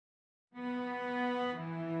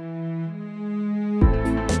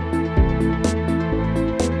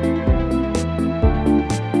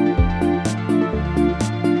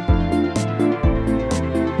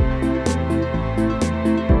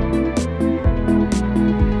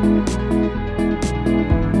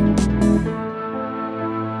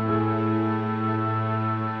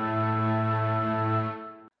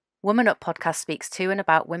WomanUp podcast speaks to and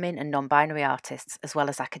about women and non-binary artists, as well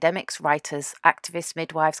as academics, writers, activists,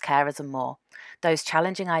 midwives, carers and more. Those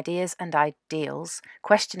challenging ideas and ideals,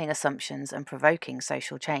 questioning assumptions and provoking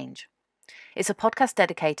social change. It's a podcast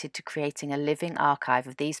dedicated to creating a living archive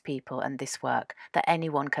of these people and this work that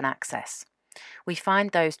anyone can access. We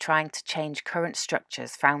find those trying to change current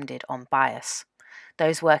structures founded on bias.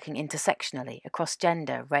 Those working intersectionally across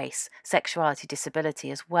gender, race, sexuality, disability,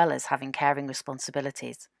 as well as having caring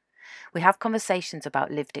responsibilities. We have conversations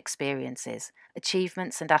about lived experiences,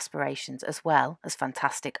 achievements and aspirations, as well as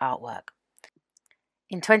fantastic artwork.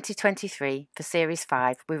 In 2023, for Series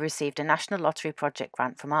 5, we received a National Lottery Project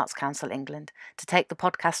grant from Arts Council England to take the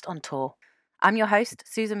podcast on tour. I'm your host,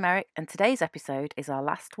 Susan Merrick, and today's episode is our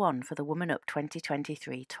last one for the WomanUp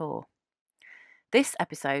 2023 tour. This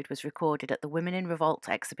episode was recorded at the Women In Revolt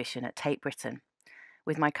exhibition at Tate Britain,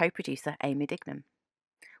 with my co-producer Amy Dignam.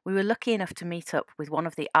 We were lucky enough to meet up with one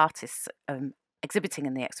of the artists exhibiting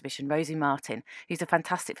in the exhibition, Rosy Martin, who's a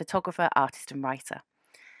fantastic photographer, artist and writer.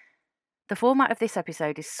 The format of this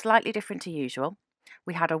episode is slightly different to usual.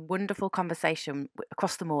 We had a wonderful conversation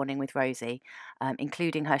across the morning with Rosy,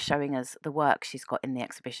 including her showing us the work she's got in the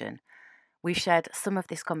exhibition. We've shared some of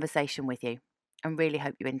this conversation with you and really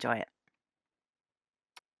hope you enjoy it.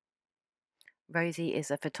 Rosy is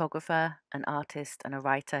a photographer, an artist and a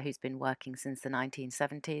writer who's been working since the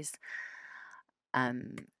 1970s.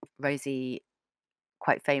 Rosy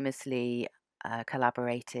quite famously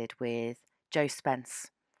collaborated with Joe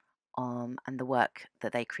Spence, and the work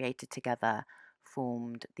that they created together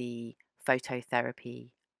formed the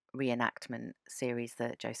phototherapy reenactment series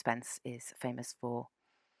that Joe Spence is famous for.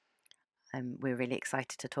 We're really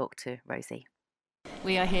excited to talk to Rosy.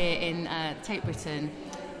 We are here in Tate Britain,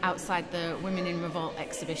 outside the Women In Revolt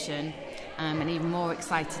exhibition, and even more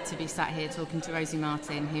excited to be sat here talking to Rosy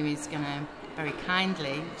Martin, who is going to very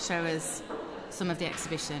kindly show us some of the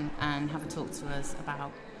exhibition and have a talk to us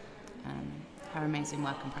about her amazing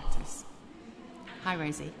work and practice. Hi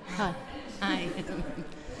Rosy. Hi. Hi. Is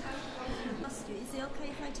it okay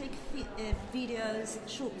if I take videos,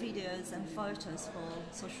 short videos and photos for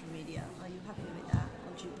social media? Are you happy with that,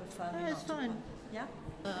 or do you prefer me It's not to? fine. Yeah?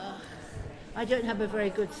 I don't have a very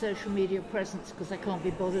good social media presence because I can't be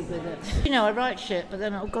bothered with it. You know, I write shit, but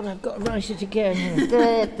then, oh God, I've got to write it again.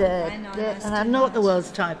 I know, And I'm not the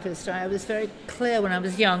world's typist. I was very clear when I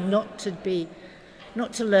was young not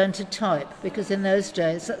to learn to type, because in those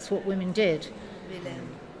days that's what women did. Really?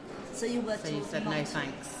 So you were So you told said not no to.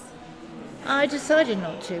 thanks. I decided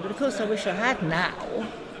not to, but of course I wish I had now.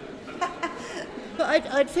 But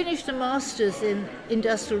I'd finished a master's in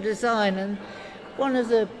industrial design, and one of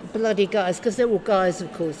the bloody guys, because they're all guys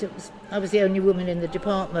of course, I was the only woman in the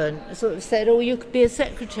department, sort of said, oh, you could be a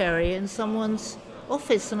secretary in someone's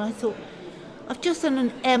office. And I thought, I've just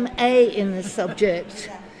done an MA in this subject,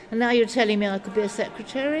 and now you're telling me I could be a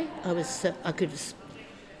secretary? I could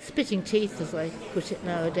spitting teeth, as I put it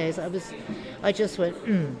nowadays. I just went,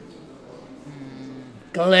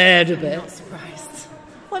 glared a bit. Not surprised.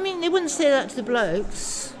 Well, I mean, they wouldn't say that to the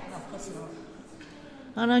blokes. Of course not.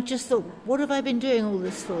 And I just thought, what have I been doing all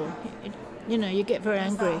this for? You know, you get very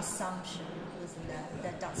angry. That assumption, wasn't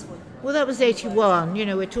there? That's what. Well, that was 81. You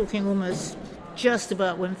know, we're talking almost just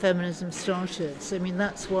about when feminism started. So, I mean,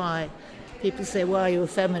 that's why people say, why are you a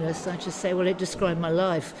feminist? I just say, well, it described my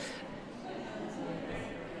life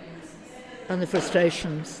and the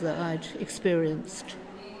frustrations that I'd experienced.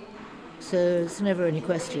 So it's never any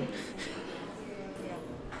question.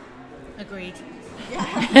 Agreed.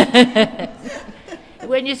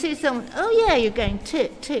 When you see someone, oh yeah, you're going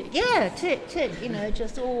tit, yeah, tit, you know, it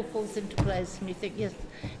just all falls into place, and you think, yes,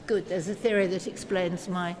 good, there's a theory that explains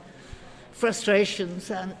my frustrations.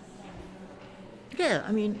 And yeah,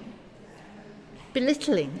 I mean,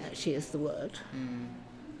 belittling actually is the word.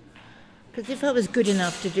 Because if I was good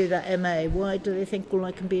enough to do that MA, why do they think, well,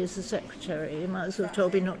 I can be as a secretary? You might as well have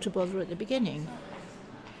told me not to bother at the beginning.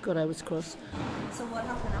 God, I was cross. So what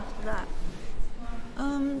happened after that?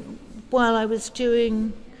 While I was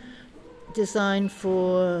doing design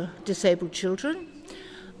for disabled children,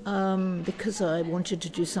 because I wanted to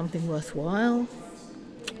do something worthwhile.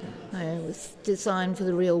 I was design for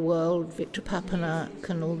the real world, Victor Papanak,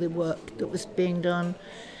 and all the work that was being done,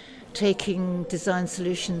 taking design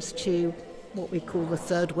solutions to what we call the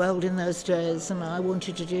third world in those days, and I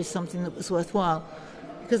wanted to do something that was worthwhile,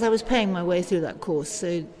 because I was paying my way through that course,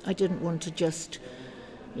 so I didn't want to just,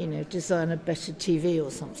 you know, design a better TV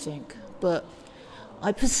or something. But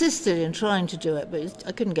I persisted in trying to do it, but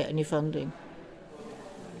I couldn't get any funding.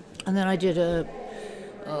 And then I did a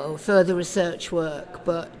further research work,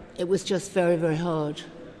 but it was just very, very hard.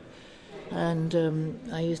 And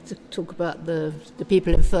I used to talk about the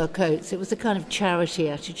people in fur coats. It was a kind of charity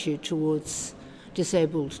attitude towards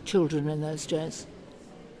disabled children in those days.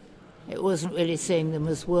 It wasn't really seeing them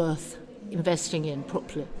as worth investing in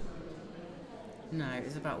properly. No, it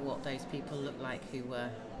was about what those people looked like who were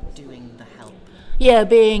doing the help. Yeah,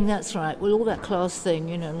 that's right. Well, all that class thing,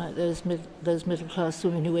 you know, like those middle-class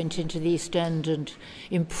women who went into the East End and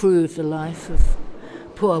improved the life of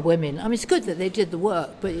poor women. I mean, it's good that they did the work,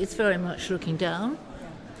 but it's very much looking down.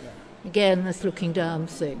 Again, this looking down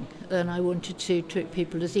thing. And I wanted to treat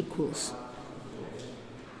people as equals.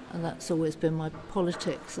 And that's always been my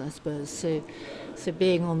politics, I suppose. So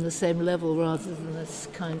being on the same level rather than this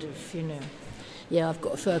kind of, you know, yeah, I've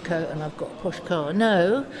got a fur coat and I've got a posh car.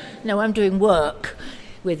 No, I'm doing work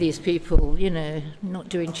with these people, you know, not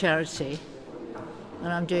doing charity.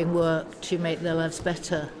 And I'm doing work to make their lives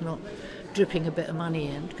better, not dripping a bit of money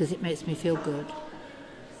in, because it makes me feel good.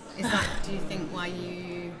 Is that, do you think, why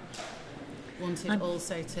you wanted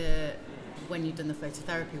also to, when you'd done the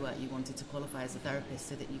phototherapy work, you wanted to qualify as a therapist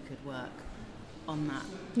so that you could work on that?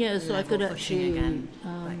 Yeah, so I could actually, again,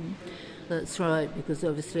 that's right, because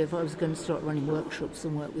obviously if I was going to start running workshops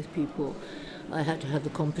and work with people, I had to have the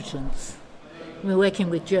competence. I mean, working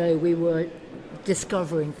with Jo, we were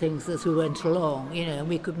discovering things as we went along, you know, and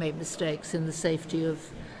we could make mistakes in the safety of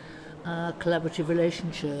a collaborative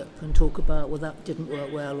relationship and talk about, well, that didn't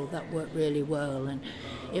work well or that worked really well. And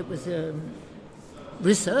it was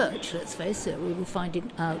research, let's face it. We were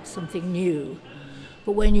finding out something new.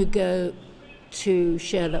 But when you go to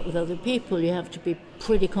share that with other people, you have to be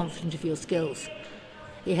pretty confident of your skills.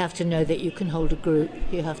 You have to know that you can hold a group.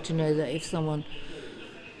 You have to know that if someone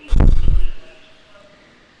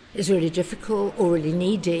is really difficult or really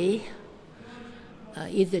needy,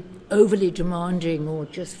 either overly demanding or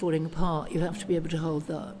just falling apart, you have to be able to hold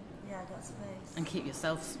that. Yeah, that space. And keep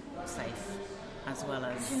yourself safe as well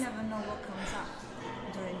as... You never know what comes up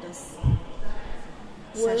during this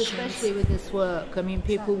Well, sessions. especially with this work. I mean,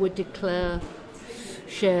 people would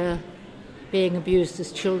share being abused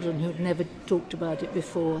as children who'd never talked about it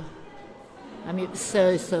before. I mean, it was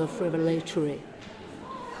so self-revelatory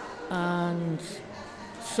and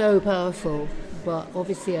so powerful, but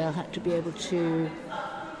obviously I had to be able to,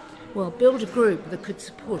 well, build a group that could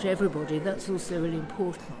support everybody. That's also really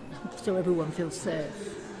important, so everyone feels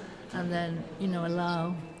safe. And then, you know,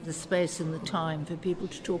 allow the space and the time for people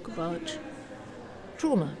to talk about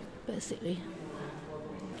trauma, basically.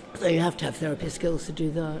 So you have to have therapy skills to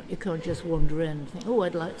do that. You can't just wander in and think, oh,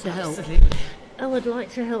 I'd like to help. Absolutely. Oh, I'd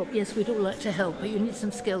like to help. Yes, we'd all like to help, but you need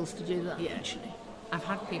some skills to do that, actually. I've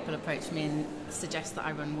had people approach me and suggest that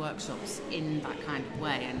I run workshops in that kind of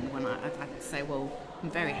way, and when I've had to say, well, I'm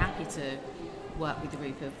very happy to work with a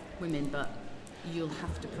group of women, but you'll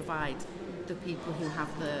have to provide the people who have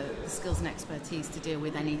the skills and expertise to deal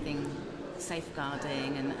with anything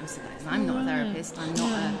safeguarding. And I said, I'm not a therapist, I'm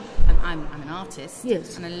an artist,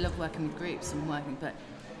 yes, and I love working with groups and working, but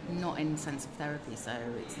not in the sense of therapy. So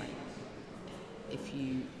it's like,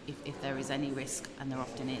 if there is any risk, and there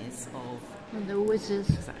often is, of... And there always is.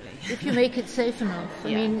 Exactly. If you make it safe enough. I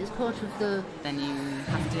Yeah. mean, it's part of the... Then you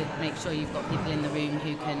have to make sure you've got people in the room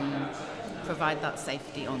who can provide that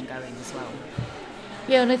safety ongoing as well.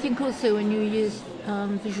 Yeah, and I think also when you use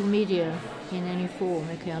visual media in any form,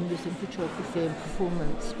 okay, I'm using photography and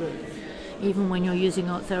performance, but even when you're using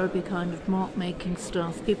art therapy kind of mark-making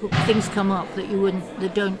stuff, things come up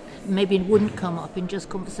that maybe wouldn't come up in just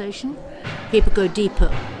conversation. People go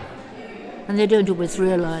deeper, and they don't always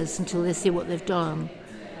realise until they see what they've done.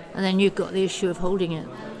 And then you've got the issue of holding it,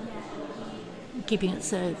 keeping it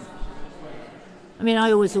safe. I mean,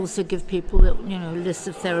 I always also give people, lists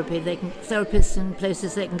of therapists and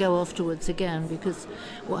places they can go afterwards again, because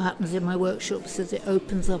what happens in my workshops is it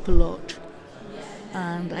opens up a lot,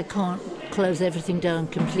 and I can't close everything down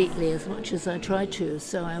completely as much as I try to.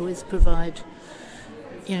 So I always provide,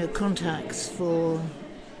 contacts for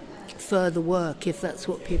further work if that's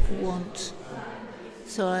what people want.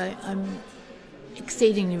 So I'm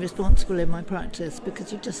exceedingly responsible in my practice,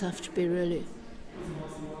 because you just have to be really...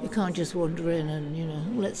 You can't just wander in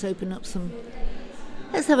and, let's have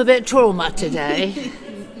a bit of trauma today.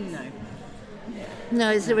 No,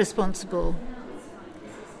 it's irresponsible.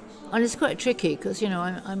 And it's quite tricky because,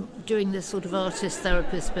 I'm doing this sort of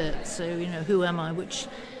artist-therapist bit, so, who am I, which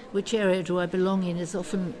area do I belong in is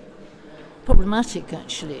often problematic,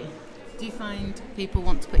 actually. Do you find people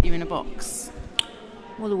want to put you in a box?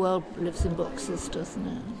 Well, the world lives in boxes, doesn't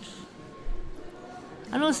it?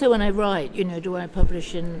 And also when I write, do I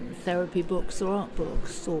publish in therapy books or art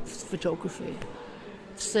books or photography?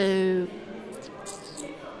 So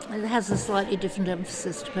It has a slightly different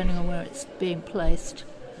emphasis depending on where it's being placed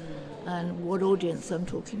and what audience I'm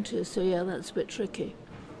talking to. So yeah, that's a bit tricky.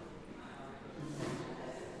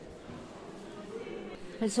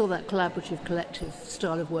 It's all that collaborative, collective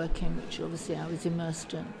style of working, which obviously I was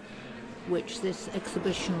immersed in, which this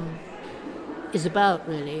exhibition is about,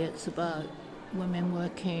 really. It's about women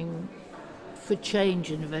working for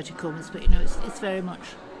change, in inverted commas, but, you know, it's very much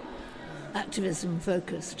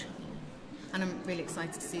activism-focused. And I'm really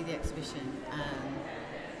excited to see the exhibition,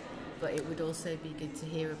 but it would also be good to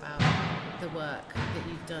hear about the work that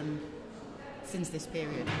you've done since this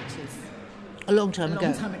period, which is... A long time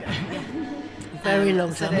ago. Yeah. Very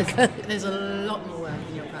long time ago. There's a lot more work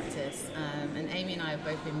in your practice, and Amy and I have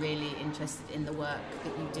both been really interested in the work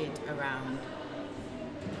that you did around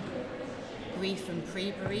grief and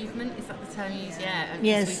pre-bereavement. Is that the term you use? Yeah.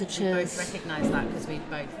 Yes, we is. both recognise that because we've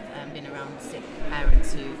both been around sick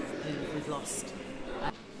parents who we've lost.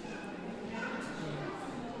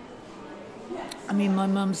 I mean, my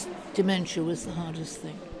mum's dementia was the hardest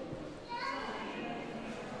thing.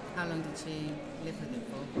 How long did she live with it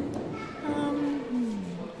for?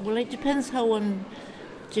 Well, it depends how one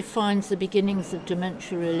defines the beginnings of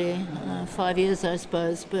dementia, really. 5 years, I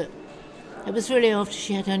suppose, but it was really after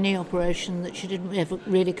she had her knee operation that she didn't ever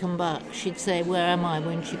really come back. She'd say, "Where am I?"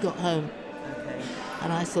 when she got home. Okay.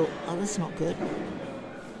 And I thought, oh, that's not good.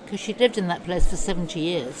 Because she'd lived in that place for 70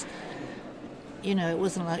 years. You know, it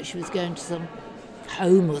wasn't like she was going to some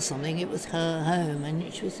home or something. It was her home.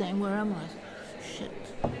 And she was saying, "Where am I?" Shit.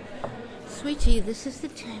 "Sweetie, this is the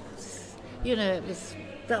table." You know,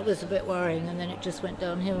 that was a bit worrying, and then it just went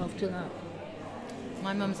downhill after that.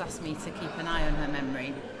 My mum's asked me to keep an eye on her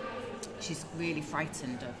memory. She's really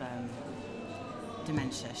frightened of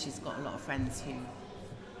dementia. She's got a lot of friends who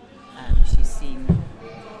she's seen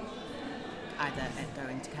either go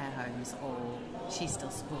into care homes or she's still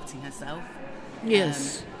supporting herself.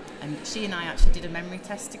 Yes. And she and I actually did a memory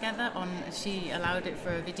test together. She allowed it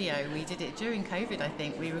for a video. We did it during COVID, I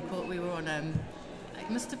think. We were on it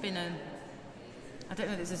must have been I don't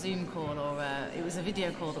know if it was a Zoom call or it was a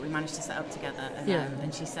video call that we managed to set up together. And,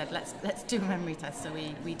 and she said, let's do a memory test. So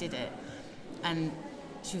we did it, and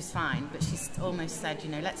she was fine. But she almost said, you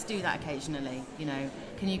know, let's do that occasionally. You know,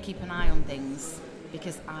 can you keep an eye on things,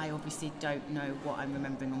 because I obviously don't know what I'm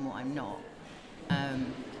remembering and what I'm not.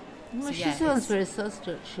 Well, she sounds very sus,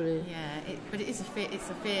 actually. Yeah, but it is a fear. It's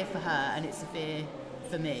a fear for her, and it's a fear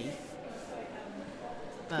for me.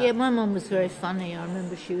 But yeah, my mum was very funny. I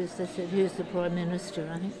remember they said, "Who's the Prime Minister?"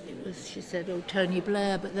 I think she said, "Oh, Tony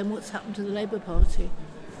Blair." But then what's happened to the Labour Party?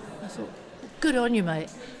 I thought, good on you, mate.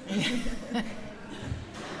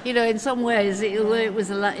 You know, in some ways, it was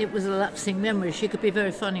a lapsing memory. She could be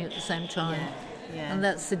very funny at the same time. Yeah. And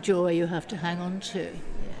that's the joy you have to hang on to.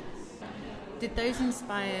 Did those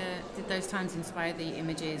times inspire the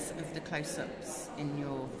images of the close-ups in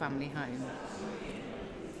your family home?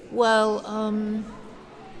 Well,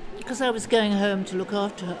 because I was going home to look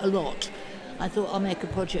after her a lot, I thought I'll make a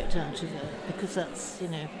project out of it, because that's, you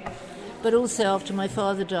know. But also after my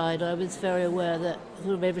father died, I was very aware that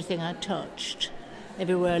sort of everything I touched,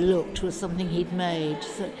 everywhere I looked, was something he'd made.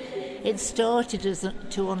 So it started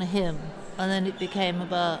to honour him, and then it became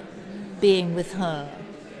about being with her.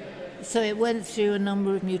 So it went through a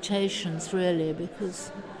number of mutations, really,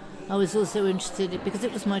 because I was also interested, because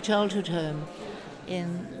it was my childhood home,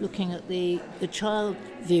 in looking at the child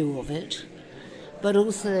view of it, but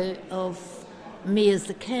also of me as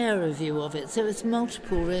the carer view of it. So it's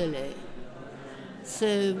multiple, really.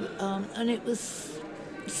 So, and it was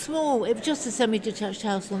small. It was just a semi-detached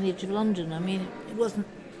house on the edge of London. I mean, it wasn't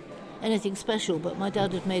anything special, but my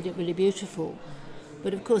dad had made it really beautiful.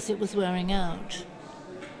 But of course it was wearing out.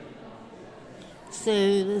 So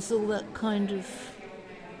there's all that kind of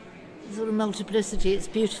sort of multiplicity. It's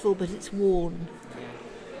beautiful, but it's worn.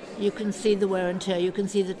 You can see the wear and tear, you can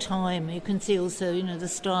see the time, you can see also, you know, the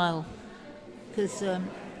style. Because there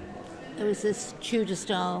was this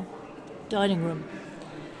Tudor-style dining room,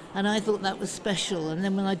 and I thought that was special. And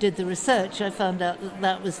then when I did the research, I found out that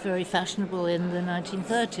that was very fashionable in the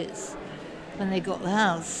 1930s, when they got the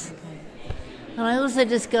house. And I also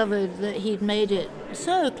discovered that he'd made it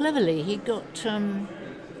so cleverly. He got,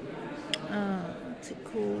 what's it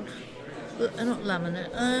called? Not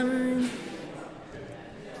laminate.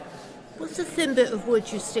 What's the thin bit of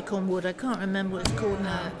wood you stick on wood? I can't remember what it's called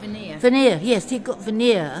now. Veneer. Veneer, yes. He'd got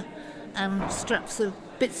veneer and straps of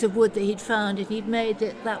bits of wood that he'd found, and he'd made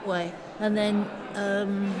it that way. And then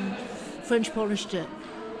French polished it,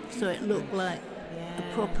 so it looked like a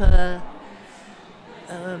proper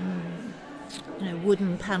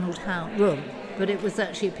wooden panelled room, but it was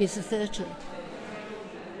actually a piece of theatre.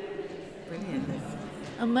 Brilliant.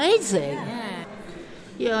 Amazing. Yeah.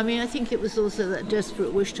 Yeah, I mean, I think it was also that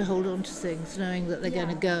desperate wish to hold on to things, knowing that they're going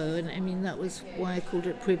to go. And I mean, that was why I called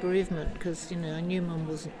it pre-bereavement, because, you know, I knew Mum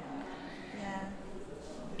wasn't,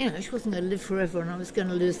 you know, she wasn't going to live forever, and I was going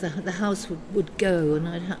to lose the house would go, and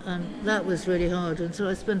that was really hard. And so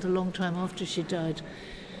I spent a long time after she died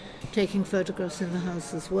taking photographs in the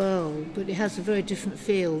house as well. But it has a very different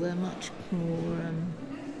feel. They're much more,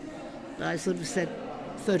 I sort of said,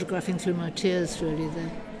 photographing through my tears, really.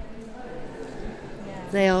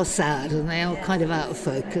 They are sad, and they are kind of out of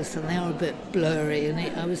focus, and they are a bit blurry. And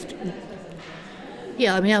I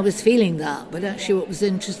was feeling that, but actually what was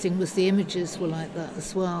interesting was the images were like that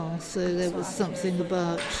as well. So there was something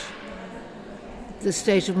about the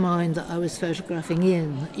state of mind that I was photographing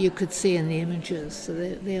in that you could see in the images. So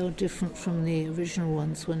they are different from the original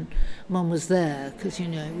ones when Mum was there, because, you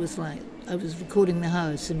know, it was like I was recording the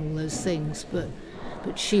house and all those things, but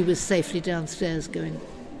she was safely downstairs going...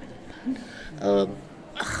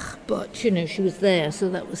 but, you know, she was there, so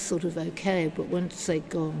that was sort of okay. But when to say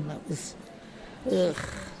gone, that was... Ugh.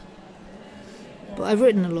 But I've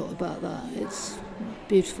written a lot about that. It's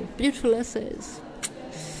beautiful, beautiful essays.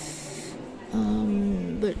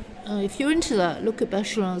 But if you're into that, look at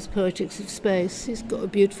Bachelard's Poetics of Space. He's got a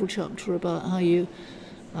beautiful chapter about how you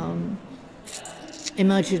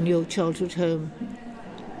imagine your childhood home,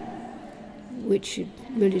 which should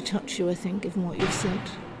really touch you, I think, given what you've said.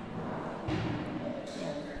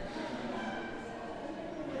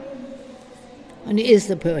 And it is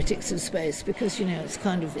the Poetics of Space because, you know,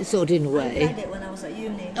 it's odd in a way. I read it when I was at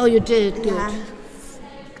uni. Oh, you did? Good. Yeah.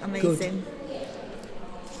 Amazing.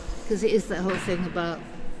 Because it is that whole thing about,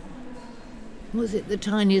 was it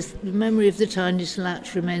the memory of the tiniest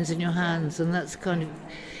latch remains in your hands, and that's kind of,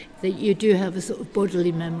 that you do have a sort of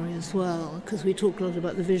bodily memory as well, because we talk a lot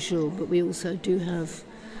about the visual, but we also do have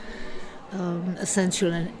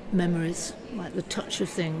essential memories, like the touch of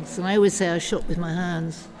things. And I always say I shop with my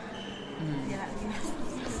hands.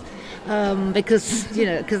 Because, you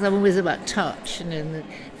know, because I'm always about touch, and the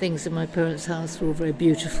things in my parents' house were all very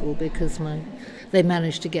beautiful because they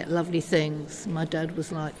managed to get lovely things. My dad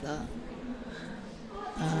was like that.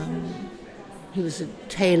 He was a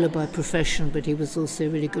tailor by profession, but he was also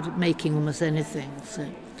really good at making almost anything. So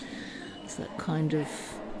it's that kind of...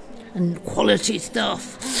 And quality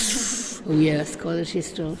stuff. Oh yes, quality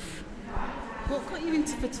stuff. What got you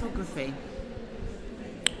into photography?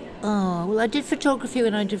 Oh, well, I did photography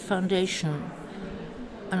when I did foundation,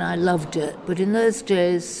 and I loved it. But in those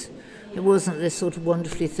days, it wasn't this sort of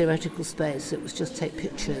wonderfully theoretical space. It was just take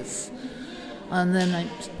pictures. And then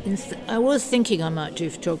I was thinking I might do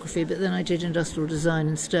photography, but then I did industrial design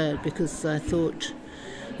instead because I thought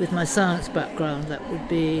with my science background that would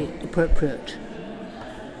be appropriate.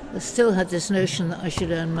 I still had this notion that I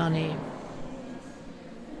should earn money.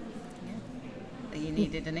 That you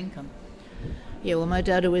needed an income. Yeah, well, my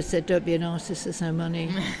dad always said, don't be an artist, there's no money.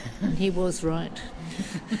 And he was right.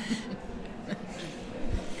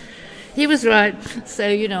 He was right. So,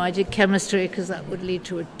 you know, I did chemistry because that would lead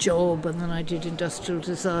to a job, and then I did industrial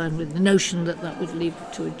design with the notion that that would lead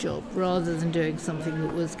to a job, rather than doing something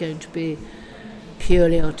that was going to be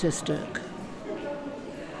purely artistic.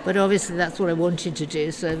 But obviously that's what I wanted to do,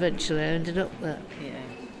 so eventually I ended up there. Yeah.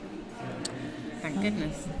 Thank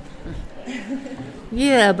goodness.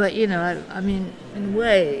 Yeah, but, you know, I mean, in a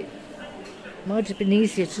way, it might have been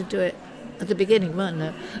easier to do it at the beginning, mightn't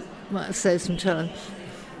it? Might have saved some time.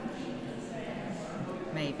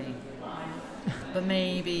 Maybe. But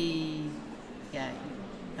maybe, yeah,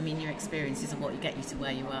 I mean, your experiences are what get you to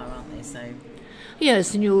where you are, aren't they? So.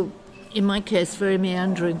 Yes, and in my case, very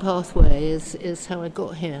meandering pathway is how I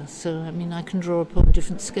got here. So, I mean, I can draw upon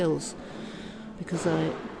different skills because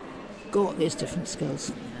I got these different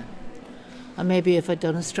skills. And maybe if I'd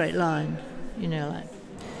done a straight line, you know, like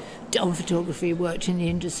done photography, worked in the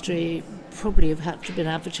industry, probably have had to have been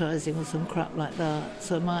advertising or some crap like that.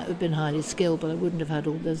 So I might have been highly skilled, but I wouldn't have had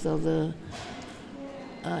all those other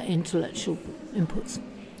intellectual inputs.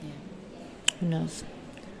 Yeah. Who knows?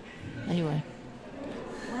 Anyway.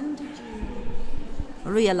 When did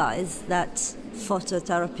you realise that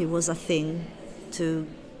phototherapy was a thing to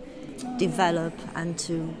develop and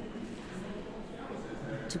to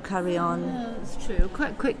carry on? Yeah, that's true.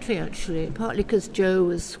 Quite quickly, actually. Partly because Joe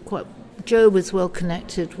was well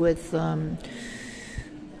connected with Women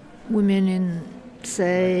in,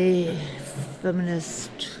 say,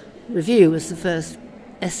 Feminist Review was the first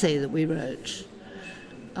essay that we wrote.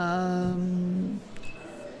 When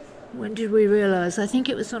did we realise? I think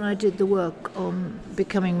it was when I did the work on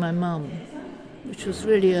becoming my mum, which was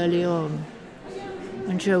really early on.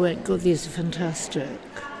 And Joe went, God, these are fantastic.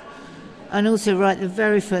 And also, right, the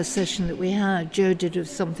very first session that we had, Jo did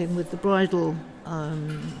something with the bridal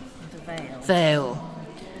The veil.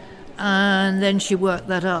 And then she worked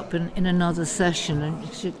that up in another session, and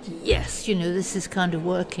she said, yes, you know, this is kind of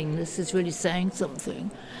working, this is really saying something.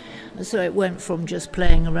 And so it went from just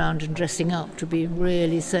playing around and dressing up to being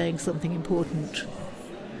really saying something important.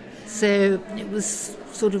 So it was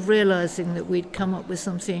sort of realising that we'd come up with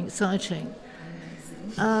something exciting.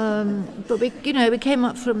 But we came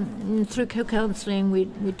up through co-counselling,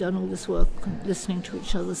 we'd done all this work, listening to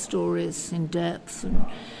each other's stories in depth and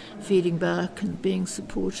feeding back and being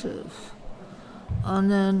supportive. And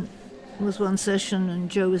then there was one session and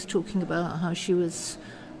Jo was talking about how she was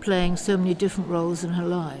playing so many different roles in her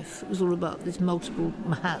life. It was all about these multiple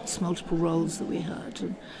hats, multiple roles that we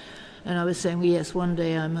had. And I was saying, well, yes, one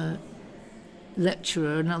day I'm a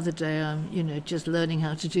lecturer, another day I'm, just learning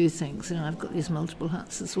how to do things. I've got these multiple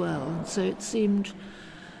hats as well. And so it seemed...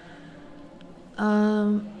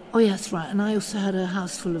 oh, yes, right. And I also had a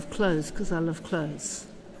house full of clothes, because I love clothes.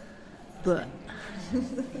 But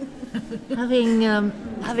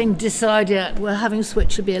having decided, having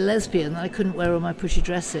switched to be a lesbian, I couldn't wear all my pretty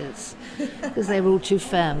dresses because they were all too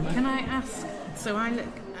femme. Can I ask? So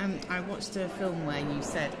I watched a film where you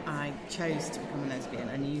said I chose to become a lesbian,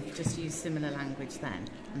 and you just used similar language then,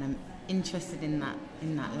 and I'm interested in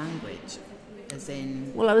that language, as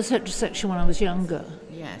in. Well, I was heterosexual when I was younger.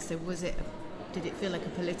 Yeah. So did it feel like a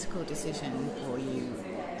political decision for you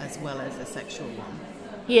as well as a sexual one?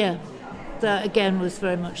 Yeah. That again was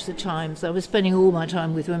very much the times. I was spending all my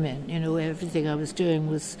time with women, everything I was doing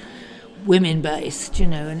was women-based,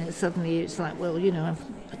 and it's like, well,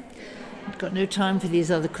 I've got no time for these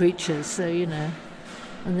other creatures, so, and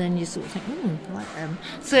then you sort of think, I like them.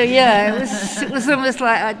 So, yeah, it was almost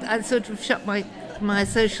like I sort of shut my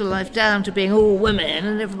social life down to being all women,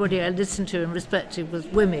 and everybody I listened to and respected was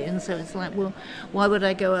women, so it's like, well, why would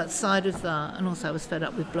I go outside of that? And also I was fed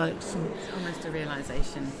up with blokes. It's almost a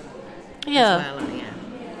realisation. Yeah. As well, yeah.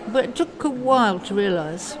 But it took a while to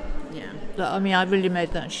realise. Yeah. That, I really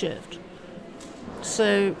made that shift.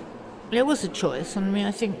 So it was a choice.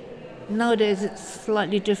 I think nowadays it's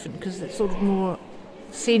slightly different because it's sort of more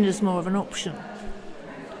seen as more of an option.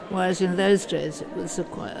 Whereas in those days it was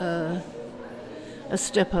quite a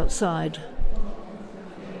step outside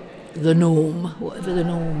the norm, whatever the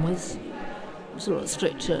norm was. It was a lot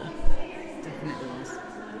stricter. Definitely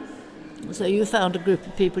was. So you found a group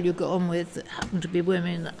of people you got on with that happened to be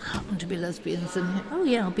women, that happened to be lesbians, and oh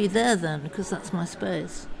yeah, I'll be there then because that's my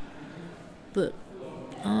space. But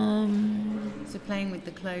so playing with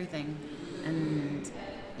the clothing, and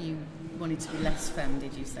you wanted to be less femme,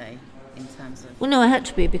 did you say, in terms of? Well, no, I had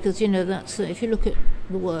to be because that's if you look at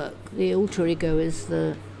the work, the alter ego is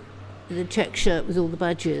the check shirt with all the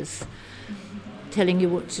badges, telling you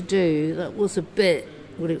what to do. That was a bit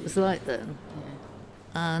what it was like then.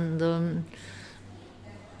 And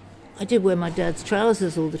I did wear my dad's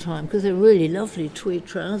trousers all the time because they're really lovely tweed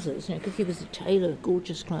trousers, because he was a tailor,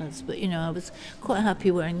 gorgeous clothes. But, I was quite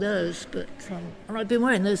happy wearing those. But and I'd been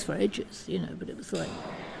wearing those for ages, but it was like,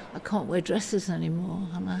 I can't wear dresses anymore.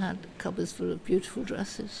 And I had cupboards full of beautiful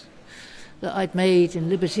dresses that I'd made in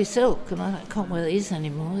Liberty silk, and I can't wear these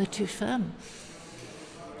anymore. They're too femme.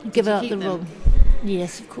 Give out the wrong.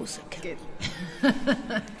 Yes, of course I can. Good.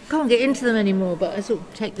 Can't get into them anymore, but I sort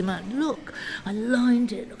of take them out. Look, I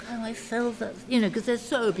lined it. Look how I felt that, because they're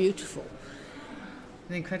so beautiful.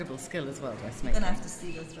 An incredible skill as well, dressmaking. We're going to have to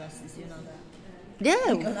see those dresses, you know that.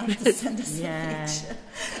 Yeah. You're going to have to send us a picture.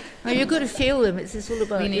 Oh, you've got to feel them. It's all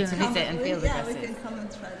about. We need to visit and feel the dresses. Yeah, we can come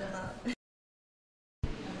and try them out.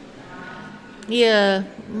 Yeah.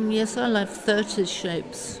 Yes, I like 30s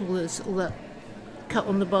shapes. All that cut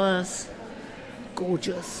on the bias.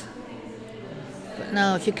 Gorgeous. But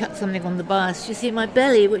now if you cut something on the bias, you see my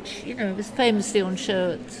belly, which, was famously on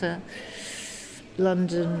show at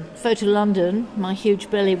London, Photo London. My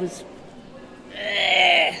huge belly was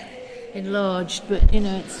enlarged, but,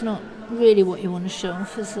 it's not really what you want to show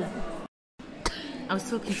off, is it? I was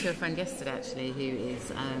talking to a friend yesterday, actually, who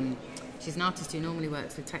is... she's an artist who normally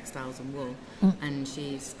works with textiles and wool, and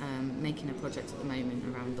she's making a project at the moment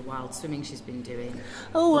around the wild swimming she's been doing.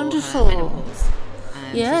 Oh, for wonderful! Her menopause.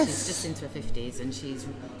 Yes, so she's just into her 50s, and she's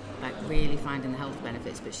really finding the health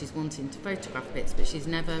benefits. But she's wanting to photograph bits, but she's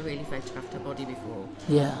never really photographed her body before.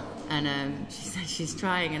 Yeah. And she said she's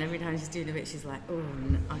trying, and every time she's doing a bit, she's like, "Oh,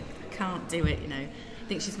 no, I can't do it," I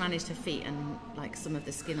think she's managed her feet and some of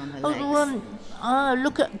the skin on her legs.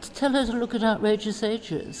 Tell her to look at Outrageous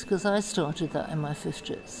Ages, because I started that in my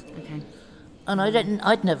 50s. Okay. And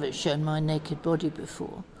I'd never shown my naked body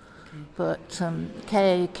before. But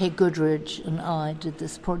Kay Goodridge and I did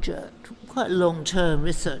this project, quite a long-term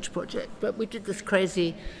research project, but we did this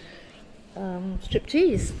crazy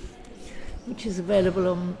striptease, which is available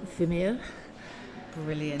on Vimeo.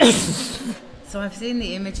 Brilliant. So I've seen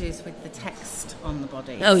the images with the text on the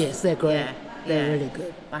body. Oh yes, they're great. Yeah, they're really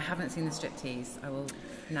good. I haven't seen the striptease. I will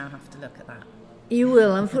now have to look at that. You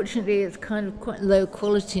will. Unfortunately, it's kind of quite low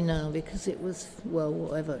quality now because it was, well,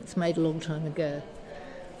 whatever. It's made a long time ago.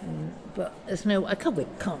 But there's no, we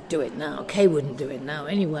can't do it now. Kay wouldn't do it now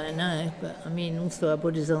anyway, no. But I mean, also our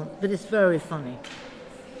bodies aren't. But it's very funny.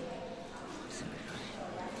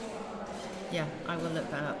 Yeah, I will look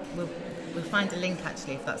that up. We'll find a link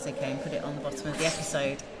actually, if that's okay, and put it on the bottom of the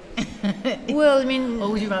episode. Well, I mean, or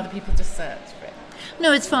would you rather people just search for it?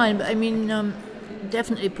 No, it's fine. But I mean,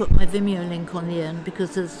 definitely put my Vimeo link on the end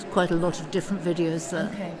because there's quite a lot of different videos there.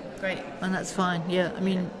 Okay, great. And that's fine. Yeah, I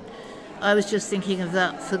mean. I was just thinking of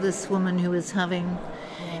that for this woman who was having...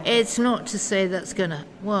 Yeah. It's not to say that's going to...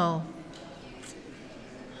 Well,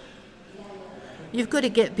 you've got to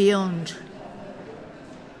get beyond.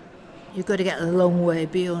 You've got to get a long way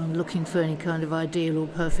beyond looking for any kind of ideal or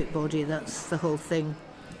perfect body. That's the whole thing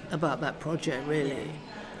about that project, really.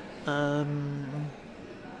 I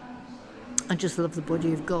just love the body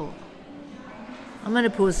you've got. And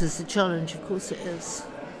menopause is a challenge, of course it is.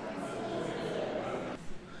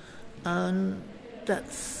 And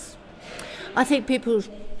that's... I think people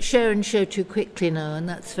share and show too quickly now, and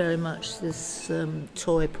that's very much this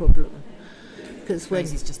toy problem. Because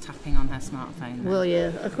Rosie's just tapping on her smartphone now. Well,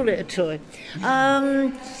 yeah, I call it a toy.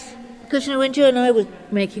 Because, when Jo and I were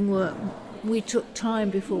making work, we took time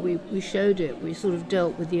before we showed it. We sort of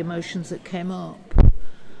dealt with the emotions that came up.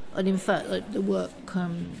 And in fact, like the work...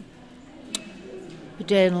 A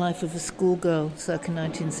Day in the Life of a Schoolgirl, circa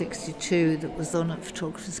 1962, that was on at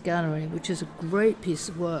Photographer's Gallery, which is a great piece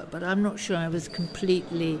of work, but I'm not sure I was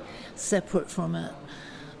completely separate from it.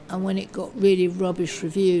 And when it got really rubbish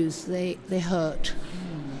reviews, they hurt.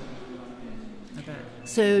 Okay.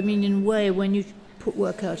 So, I mean, in a way, when you put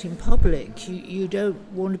work out in public, you don't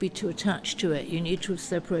want to be too attached to it. You need to have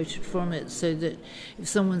separated from it so that if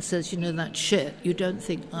someone says, that's shit, you don't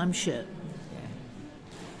think I'm shit.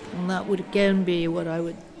 And that would again be what I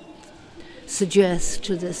would suggest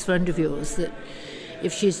to this friend of yours, that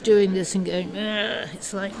if she's doing this and going,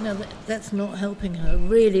 it's like, no, that's not helping her. It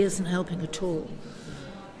really isn't helping at all.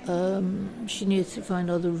 She needs to find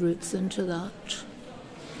other routes into that.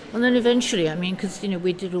 And then eventually, because,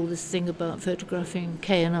 we did all this thing about photographing,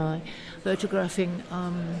 Kay and I, photographing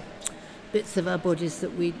bits of our bodies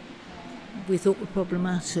that we thought were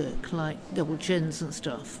problematic, like double chins and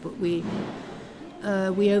stuff, but we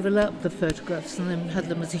overlapped the photographs and then had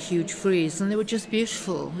them as a huge freeze, and they were just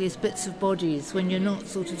beautiful, these bits of bodies, when you're not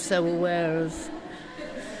sort of so aware of,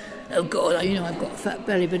 oh God, I've got a fat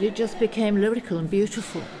belly, but it just became lyrical and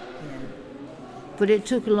beautiful. Yeah. But it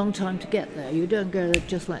took a long time to get there. You don't go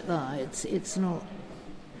just like that. It's not.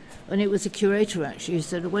 And it was a curator actually who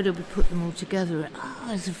said, where did we put them all together?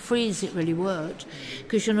 As a freeze it really worked,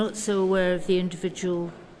 because you're not so aware of the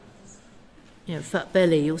individual fat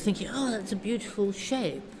belly. You're thinking, that's a beautiful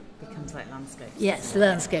shape. Becomes like landscapes. Yes,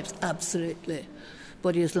 landscapes, absolutely.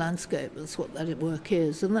 Body as landscape, that's what that work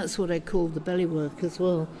is. And that's what I call the belly work as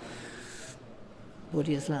well.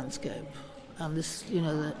 Body as landscape. And this,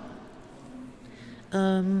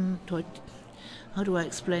 how do I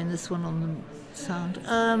explain this one on the sound?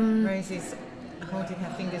 Rosie's holding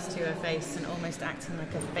her fingers to her face and almost acting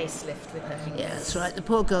like a facelift with her fingers. Yeah, that's right, the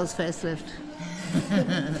poor girl's facelift.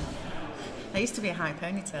 There used to be a high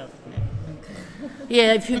ponytail, didn't it?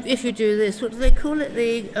 Yeah, if you do this, what do they call it?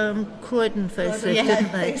 The Croydon facelift,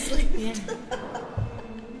 didn't they? Yeah.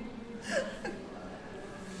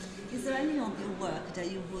 Is there any of your work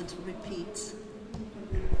that you would repeat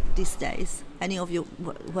these days? Any of your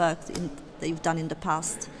work that you've done in the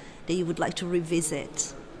past that you would like to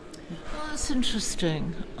revisit? Oh, that's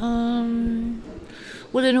interesting.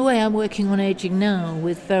 Well, in a way, I'm working on ageing now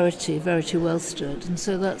with Verity Wellstead, and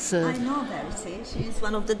so that's I know Verity. She's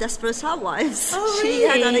one of the Desperate Artwives. Oh, She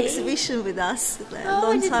really? had an exhibition with us a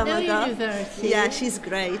long time ago. You knew Verity. Yeah, she's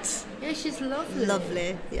great. Yeah, she's lovely.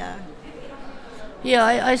 Lovely, yeah. Yeah,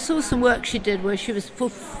 I saw some work she did where she was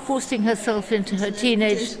forcing herself into her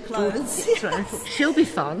teenage clothes. Yes. She'll be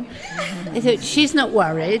fun. I thought she's not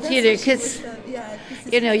worried, because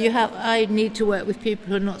I need to work with people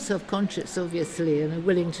who are not self-conscious, obviously, and are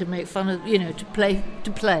willing to make fun of, to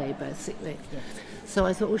play basically. Yes. So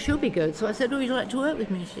I thought, well, she'll be good. So I said, would you like to work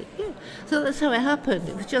with me? She said, yeah. So that's how it happened.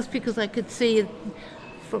 It was just because I could see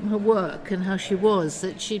from her work and how she was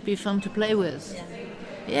that she'd be fun to play with. Yeah.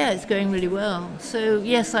 Yeah, it's going really well. So,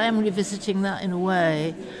 yes, I am revisiting that in a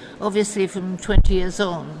way, obviously from 20 years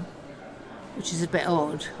on, which is a bit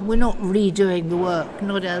odd. We're not redoing the work,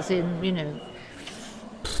 not as in, you know,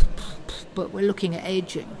 but we're looking at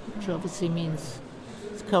aging, which obviously means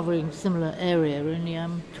it's covering similar area, only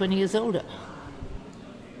I'm 20 years older.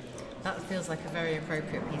 That feels like a very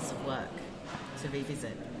appropriate piece of work to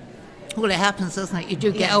revisit. Well, it happens, doesn't it? You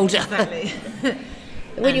do get older. Exactly.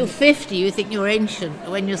 When you're 50, you think you're ancient.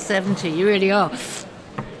 When you're 70, you really are.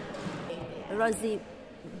 Rosy,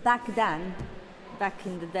 back then, back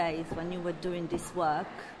in the days when you were doing this work,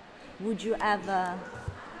 would you ever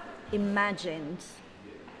imagined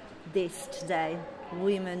this today,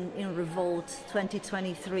 Women in Revolt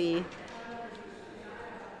 2023?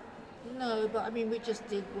 No, but I mean, we just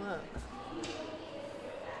did work.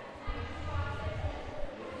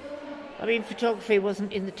 I mean, photography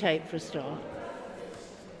wasn't in the tape for a start.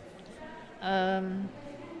 Well,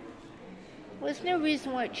 there's no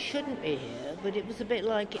reason why it shouldn't be here, but it was a bit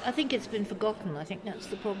like, I think it's been forgotten. I think that's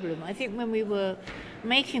the problem. I think when we were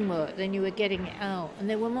making work, then you were getting it out, and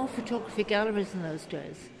there were more photography galleries in those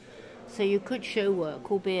days. So you could show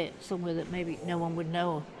work, albeit somewhere that maybe no one would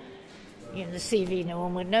know. You know, the CV, no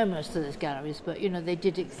one would know most of those galleries, but, you know, they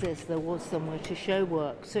did exist. There was somewhere to show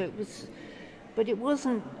work. So it was, but it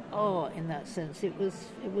wasn't art in that sense. It was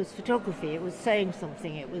photography. It was saying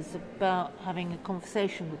something. It was about having a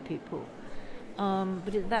conversation with people.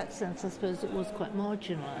 But in that sense, I suppose it was quite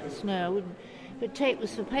marginalised. No, I wouldn't. But Tate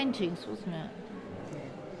was for paintings, wasn't it?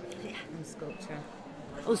 Yeah, and sculpture.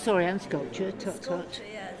 Oh, sorry, and sculpture. Sculpture,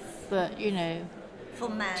 yes. But, you know, For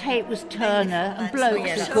men. Tate was Turner and men. blokes,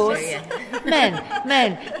 Yeah, of that's course. true, yeah.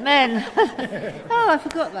 Men. Oh, I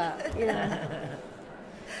forgot that. Yeah.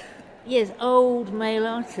 Yes, old male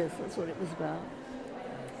artists. That's what it was about.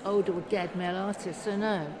 Old or dead male artists. So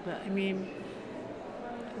no, but I mean,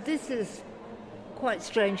 this is quite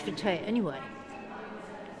strange for Tate anyway.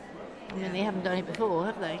 I mean, they haven't done it before,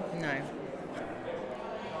 have they? No.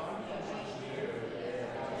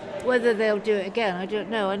 Whether they'll do it again, I don't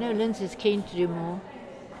know. I know Lindsay's keen to do more,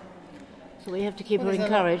 so we have to keep her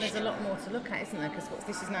encouraged. There's a lot more to look at, isn't there? Because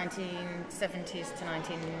this is 1970s to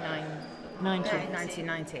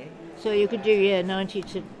 1990. So you could do 90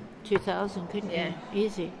 to 2000, couldn't Yeah. you?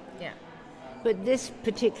 Easy. Yeah. But this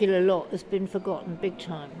particular lot has been forgotten big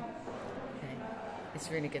time. Okay.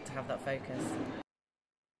 It's really good to have that focus.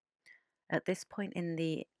 At this point in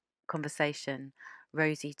the conversation,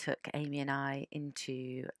 Rosy took Amy and I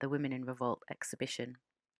into the Women in Revolt exhibition.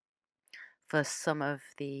 For some of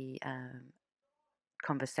the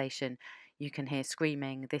conversation, you can hear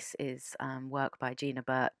screaming. This is work by Gina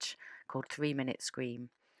Birch called 3 Minute Scream.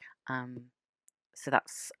 So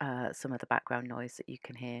that's some of the background noise that you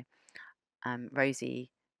can hear. Rosy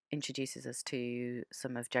introduces us to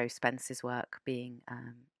some of Joe Spence's work, being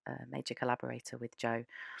a major collaborator with Joe,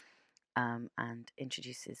 and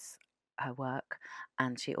introduces her work,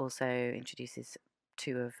 and she also introduces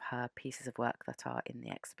 2 of her pieces of work that are in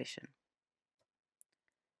the exhibition.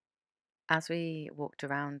 As we walked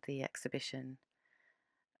around the exhibition,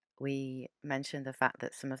 we mentioned the fact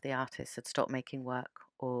that some of the artists had stopped making work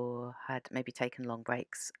or had maybe taken long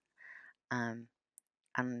breaks, and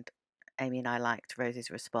Amy and I liked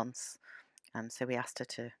Rosy's response, so we asked her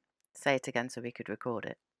to say it again so we could record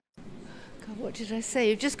it. God, what did I say?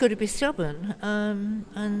 You've just got to be stubborn.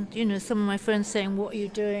 And, you know, some of my friends saying, what are you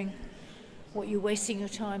doing? What are you wasting your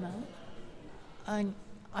time on? And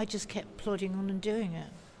I just kept plodding on and doing it.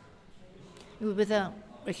 Without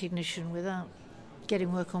recognition, without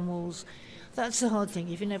getting work on walls. That's the hard thing.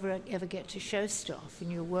 If you never ever get to show stuff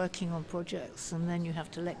and you're working on projects and then you have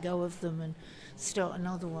to let go of them and start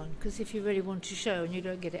another one. Because if you really want to show and you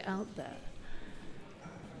don't get it out there,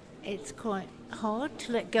 it's quite hard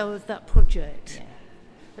to let go of that project.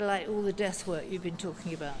 Yeah. Like all the death work you've been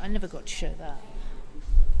talking about. I never got to show that.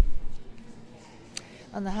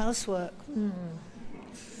 And the housework,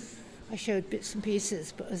 I showed bits and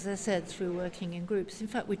pieces, but as I said, through working in groups. In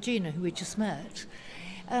fact, with Gina, who we just met,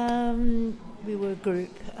 we were a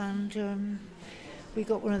group, and we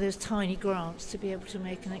got one of those tiny grants to be able to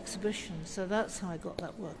make an exhibition. So that's how I got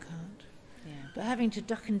that work out. Yeah. But having to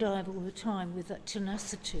duck and dive all the time with that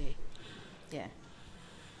tenacity. Yeah.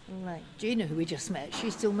 Like Gina, who we just met,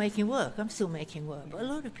 she's still making work. I'm still making work. But a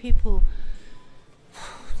lot of people,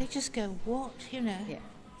 they just go, what, you know? Yeah.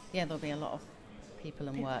 Yeah, there'll be a lot of people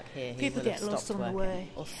and work here who people will get have lost stopped on the working way.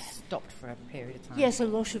 or stopped for a period of time. Yes, a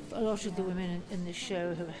lot of the women in this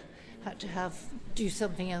show have had to do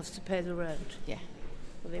something else to pay the rent. Yeah.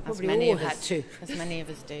 Well, they probably all had to. As many of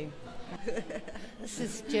us do. This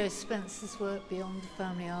is Joe Spencer's work Beyond the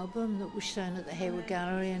Family Album that was shown at the Hayward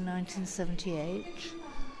Gallery in 1978.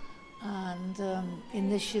 And in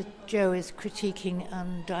this year, Joe is critiquing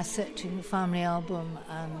and dissecting the family album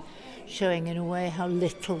and showing in a way how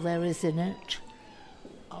little there is in it.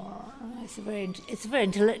 It's a very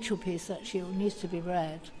intellectual piece, actually. It needs to be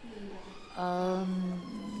read.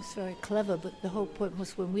 It's very clever, but the whole point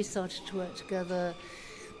was when we started to work together,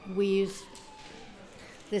 we used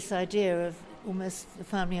this idea of almost the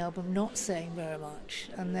family album not saying very much,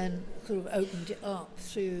 and then sort of opened it up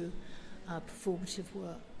through our performative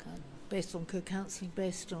work, based on co-counselling,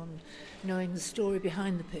 based on knowing the story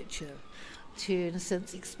behind the picture, to, in a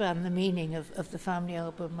sense, expand the meaning of the family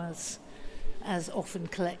album as often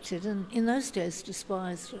collected, and in those days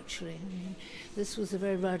despised, actually. I mean, this was a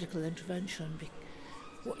very radical intervention.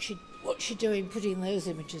 What's she doing putting those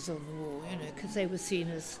images on the wall, because they were seen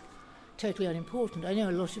as totally unimportant. I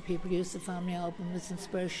know a lot of people use the family album as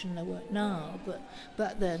inspiration in their work now, but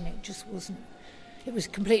back then it just wasn't. It was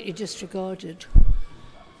completely disregarded.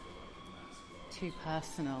 Too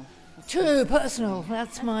personal. Too personal.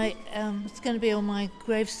 That's my. It's going to be on my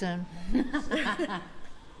gravestone.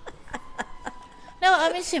 No,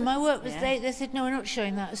 I mean, see, my work was. Yeah. They said no, we're not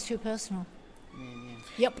showing that. It's too personal.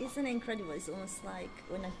 Yep. Isn't it incredible? It's almost like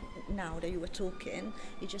now that you were talking,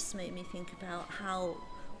 it just made me think about how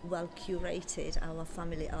well curated our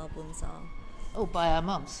family albums are. Oh, by our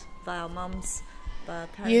mums. By our mums, by our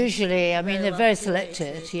parents. Usually, I mean, they're very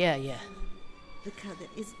selected. Yeah. Because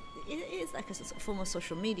it is like a form of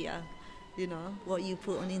social media. What you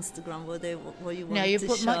put on Instagram, what you want to show. No, you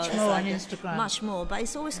put much more on Instagram. Much more, but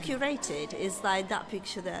it's always curated. It's like that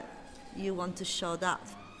picture that you want to show, that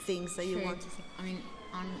things that you want to see. I mean,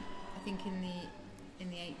 I think in the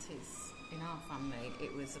 80s, in our family,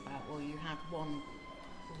 it was about, you had one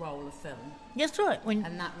roll of film. That's right.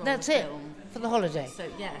 And that roll that's of it film. For the holiday. So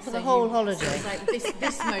yeah, for the whole holiday. So it's like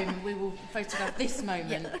this moment we will photograph this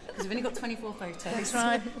moment because we've only got 24 photos. That's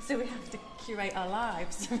right. So we have to curate our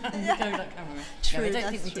lives around the Kodak camera. True, no, I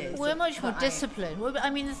don't think we did. We're much more disciplined. I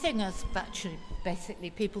mean, the thing is, actually, basically,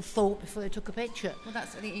 people thought before they took a picture. Well,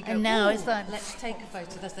 that's. I think you go. And now it's like, let's take a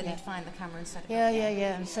photo. Then you'd find the camera and set it up.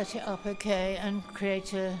 Yeah, and set it up, okay, and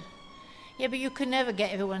create a. Yeah, but you can never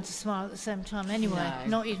get everyone to smile at the same time anyway.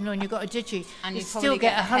 No. Not even when you've got a digi. And you still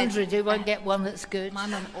get 100. You won't get one that's good. My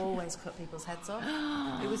mum always cut people's heads off.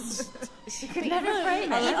 It was. She could never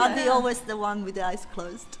frame it. Are they always the one with the eyes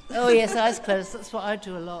closed? Oh yes, eyes closed. That's what I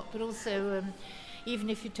do a lot. But also, even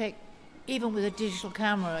with a digital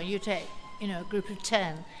camera, you take a group of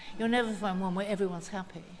 10, you'll never find one where everyone's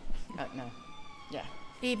happy. No. Yeah.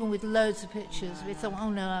 Even with loads of pictures, we thought,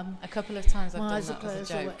 a couple of times I've done that as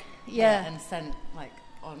a joke. Yeah. And sent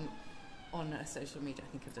on a social media.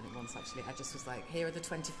 I think I've done it once actually. I just was like, here are the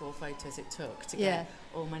 24 photos it took to get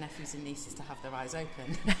all my nephews and nieces to have their eyes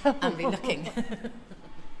open and be looking.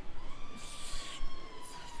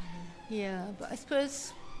 Yeah, but I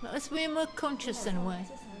suppose we're more conscious in a way.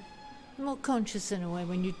 More conscious in a way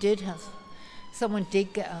when you did have someone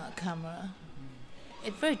did get out a camera.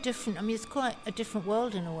 It's very different. I mean, it's quite a different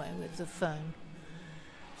world in a way with the phone.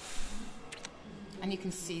 And you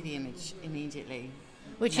can see the image immediately.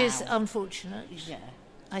 Which now. Is unfortunate. Yeah.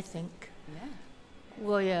 I think. Yeah.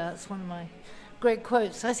 Well, yeah, that's one of my great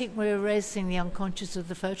quotes. I think we're erasing the unconscious of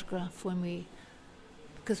the photograph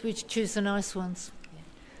because we choose the nice ones. Yeah.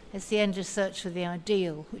 It's the endless search for the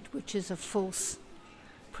ideal, which is a false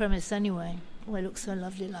premise anyway. Oh, it looks so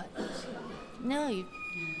lovely like this. No,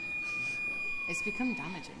 it's become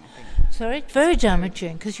damaging, I think. Sorry? Very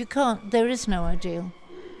damaging, because there is no ideal.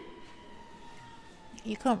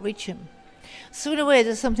 You can't reach him. So in a way,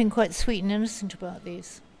 there's something quite sweet and innocent about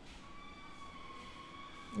these.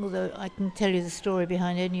 Although I can tell you the story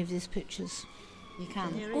behind any of these pictures. You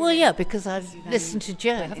can? Really? Well, yeah, because I've listened to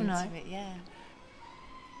Joe, haven't I? It, yeah.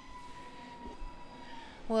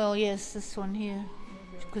 Well, yes, this one here,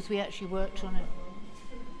 because we actually worked on it.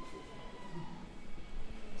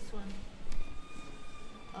 This one.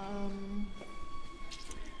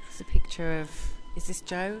 It's a picture of. Is this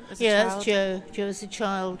Joe as a child? Yeah, it's Joe. Joe as a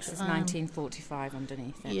child. This is 1945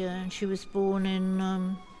 underneath it. Yeah, and she was born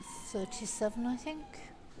in 37, I think.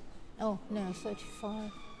 Oh, no,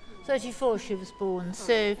 35. 34 she was born.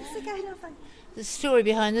 So the story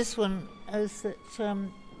behind this one is that,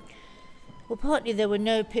 partly there were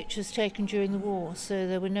no pictures taken during the war, so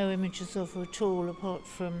there were no images of her at all apart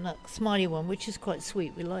from that smiley one, which is quite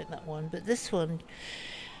sweet. We like that one. But this one,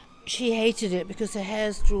 she hated it because her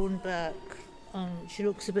hair's drawn back. She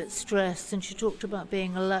looks a bit stressed, and she talked about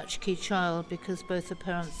being a latchkey child because both her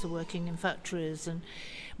parents are working in factories, and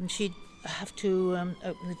she have to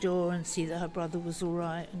open the door and see that her brother was all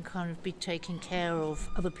right and kind of be taking care of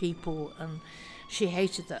other people, and she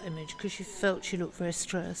hated that image because she felt she looked very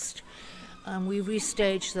stressed. And we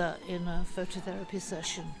restaged that in a phototherapy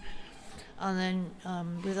session, and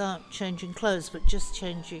then without changing clothes but just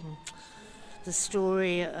changing the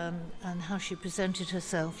story and how she presented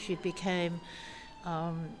herself, she became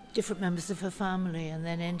different members of her family, and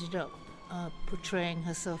then ended up portraying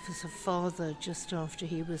herself as her father just after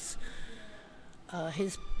he was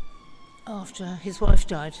after his wife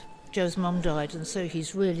died. Joe's mum died, and so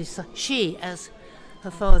he's really she, as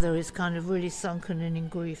her father, is kind of really sunken and in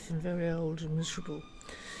grief and very old and miserable.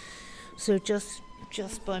 So just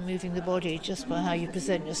by moving the body, just by how you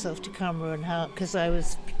present yourself to camera, and how, because I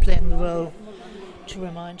was playing the role to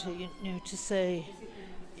remind her, you know, to say,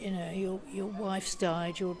 you know, your wife's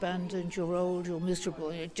died, you're abandoned, you're old, you're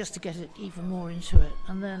miserable, you know, just to get it even more into it.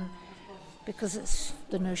 And then, because it's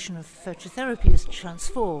the notion of phototherapy is to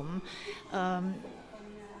transform,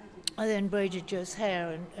 I then braided Joe's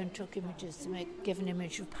hair and took images to give an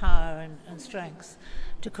image of power and strength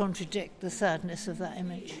to contradict the sadness of that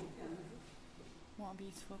image. What a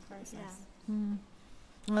beautiful process. Yeah.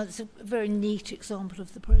 Well, it's a very neat example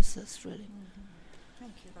of the process, really.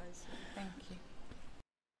 Thank you, Rosy. Thank you.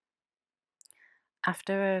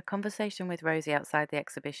 After a conversation with Rosy outside the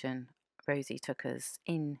exhibition, Rosy took us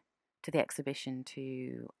in to the exhibition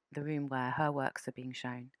to the room where her works are being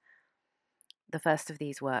shown. The first of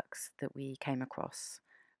these works that we came across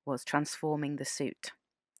was Transforming the Suit.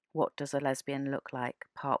 What Does a Lesbian Look Like?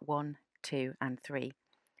 Part 1, 2 and 3.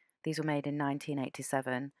 These were made in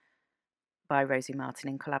 1987 by Rosy Martin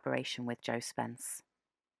in collaboration with Joe Spence.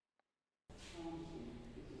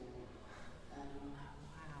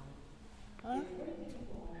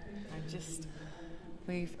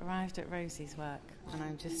 We've arrived at Rosy's work, and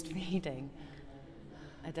I'm just reading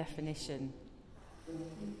a definition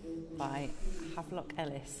by Havelock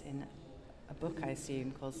Ellis in a book, I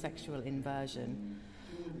assume, called Sexual Inversion,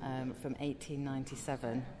 from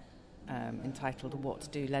 1897, entitled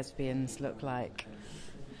What Do Lesbians Look Like?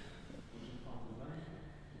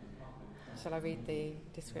 Shall I read the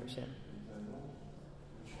description?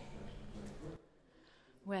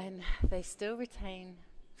 When they still retain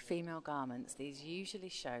female garments, these usually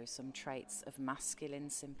show some traits of masculine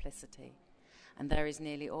simplicity, and there is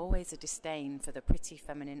nearly always a disdain for the pretty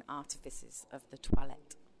feminine artifices of the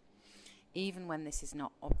toilette. Even when this is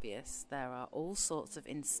not obvious, there are all sorts of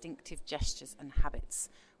instinctive gestures and habits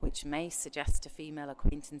which may suggest to female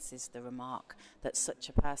acquaintances the remark that such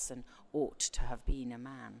a person ought to have been a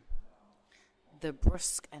man. The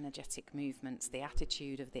brusque, energetic movements, the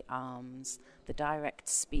attitude of the arms, the direct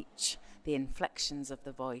speech, the inflections of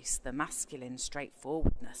the voice, the masculine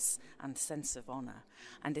straightforwardness and sense of honour,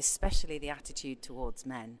 and especially the attitude towards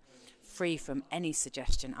men, free from any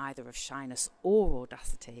suggestion either of shyness or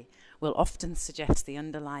audacity, will often suggest the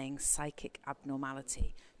underlying psychic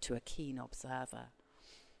abnormality to a keen observer.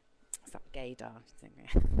 Is that gaydar thing?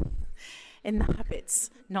 In the habits,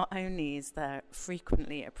 not only is there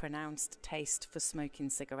frequently a pronounced taste for smoking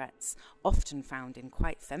cigarettes, often found in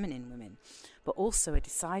quite feminine women, but also a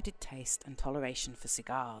decided taste and toleration for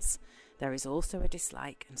cigars. There is also a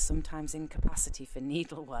dislike and sometimes incapacity for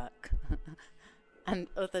needlework and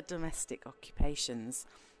other domestic occupations,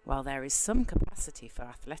 while there is some capacity for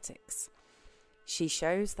athletics. She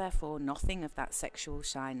shows, therefore, nothing of that sexual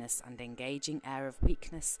shyness and engaging air of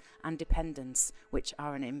weakness and dependence which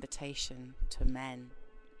are an invitation to men.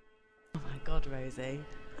 Oh my God, Rosy.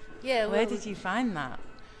 Yeah, Where did you find that?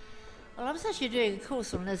 Well, I was actually doing a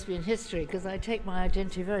course on lesbian history because I take my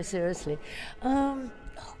identity very seriously. Oh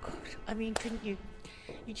God, I mean, couldn't you?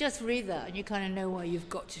 You just read that and you kind of know why you've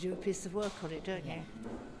got to do a piece of work on it, don't you?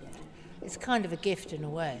 Yeah. It's kind of a gift in a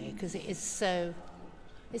way because it's so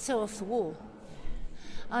off the wall.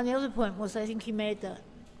 And the other point was, I think he made that.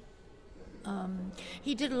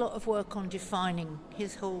 He did a lot of work on defining.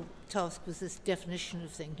 His whole task was this definition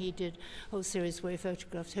of thing. He did a whole series where he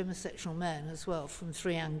photographed homosexual men as well from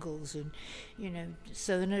 3 angles, and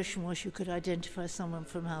so the notion was you could identify someone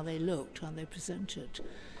from how they looked, how they presented,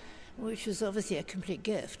 which was obviously a complete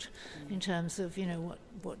gift in terms of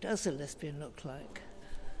what does a lesbian look like.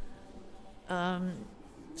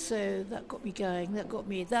 So that got me going,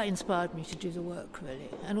 that inspired me to do the work, really.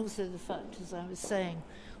 And also the fact, as I was saying,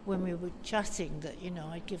 when we were chatting, that,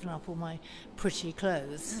 I'd given up all my pretty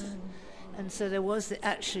clothes. And so there was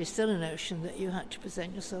actually still a notion that you had to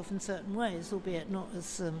present yourself in certain ways, albeit not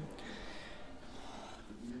as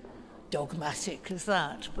dogmatic as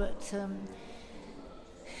that. But,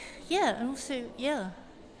 and also,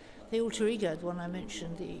 the alter ego, the one I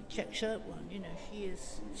mentioned, the check shirt one, you know,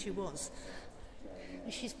 she was.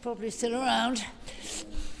 She's probably still around.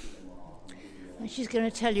 And she's going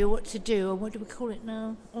to tell you what to do, or what do we call it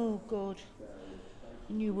now? Oh, God.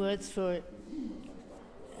 New words for it.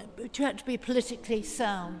 But you had to be politically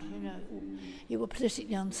sound, you know. You were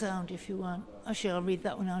politically unsound if you weren't. Actually, I'll read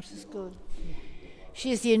that one out as good.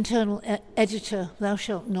 She is the internal editor, thou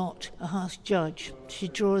shalt not, a harsh judge. She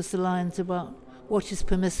draws the lines about what is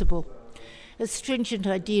permissible. As stringent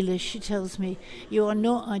idealist, she tells me, you are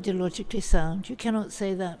not ideologically sound. You cannot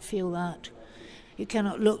say that, feel that. You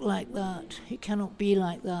cannot look like that. You cannot be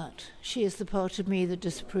like that. She is the part of me that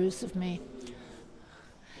disapproves of me.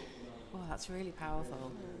 Well, that's really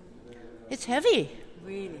powerful. It's heavy.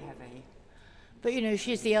 Really heavy. But, you know,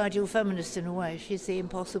 she's the ideal feminist in a way. She's the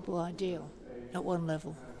impossible ideal at one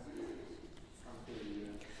level.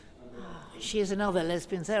 She is another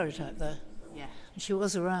lesbian stereotype, though. Yeah. And she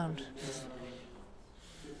was around.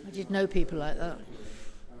 I did know people like that.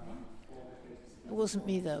 It wasn't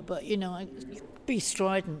me, though, but, you know, I be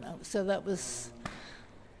strident. So that was...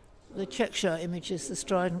 The check shirt image is the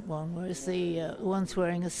strident one, whereas the ones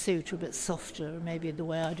wearing a suit are a bit softer, maybe the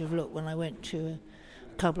way I'd have looked when I went to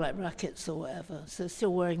a club like Rackets or whatever. So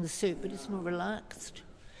still wearing the suit, but it's more relaxed.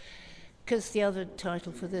 Because the other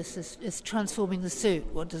title for this is Transforming the Suit,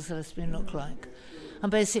 What Does a Lesbian Look Like? And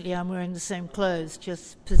basically I'm wearing the same clothes,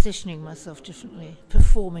 just positioning myself differently,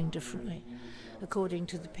 performing differently, according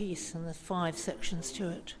to the piece and the 5 sections to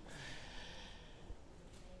it.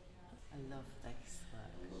 I love this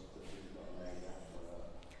work.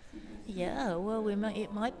 Yeah, well,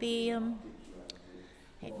 it might be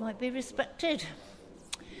respected.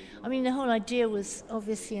 I mean, the whole idea was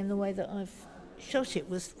obviously in the way that I've shot it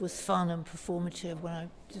was fun and performative when I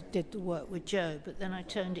did the work with Joe, but then I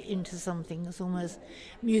turned it into something that's almost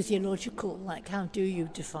museological, like how do you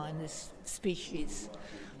define this species,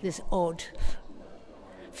 this odd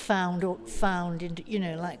found into, you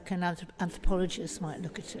know, like an anthropologist might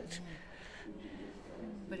look at it.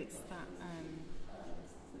 But it's that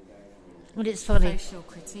But it's funny. social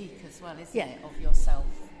critique as well, isn't Yeah. it, of yourself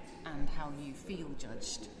and how you feel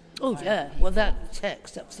judged. Oh yeah, people. well that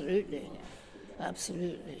text, absolutely. Yeah.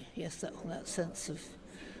 Absolutely, yes, that sense of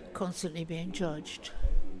constantly being judged.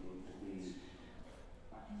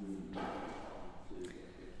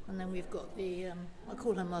 And then we've got the, I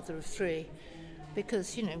call her mother of 3,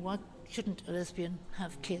 because, you know, why shouldn't a lesbian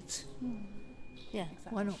have kids? Yeah,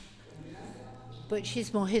 exactly. Why not? But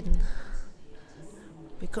she's more hidden,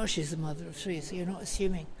 because she's a mother of 3, so you're not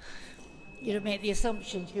assuming. You don't make the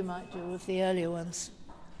assumptions you might do with the earlier ones.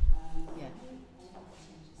 Yeah.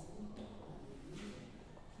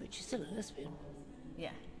 But she's still a lesbian. Yeah.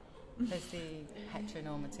 There's the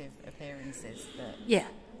heteronormative appearances that... Yeah.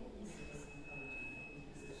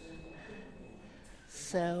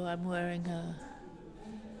 So I'm wearing a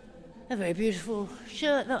very beautiful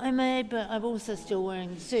shirt that I made, but I'm also still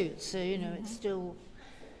wearing the suit. So, you know,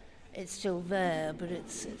 it's still there, but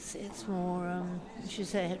it's more, I should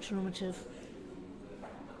say, heteronormative.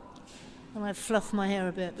 And I fluff my hair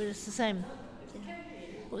a bit, but it's the same.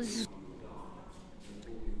 This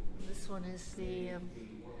one is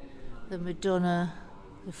the Madonna,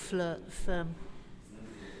 the flirt,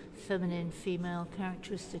 feminine, female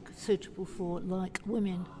characteristic suitable for like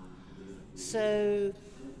women. So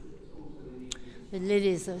the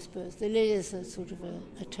lilies, I suppose. The lilies are sort of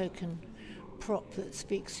a token prop that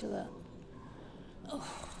speaks to that. Oh,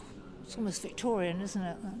 it's almost Victorian, isn't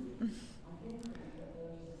it?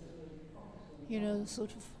 You know,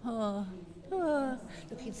 sort of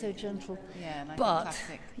looking so gentle. Yeah, like but,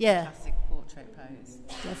 a classic portrait pose.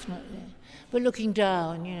 Definitely. But looking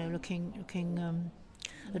down, you know, looking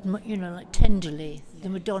you know, like tenderly, the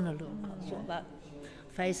Madonna look, that's what that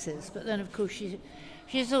face is. But then, of course,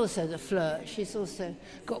 she's also the flirt. She's also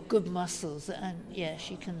got good muscles, and yeah,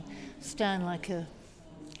 she can stand like a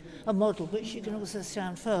model, but she can also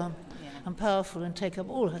stand firm and powerful and take up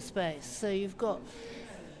all her space. So you've got,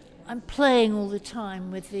 I'm playing all the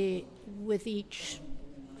time with each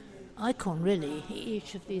icon, really.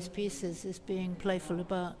 Each of these pieces is being playful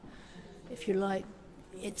about, if you like,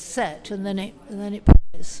 it's set and then it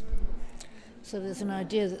plays. So there's an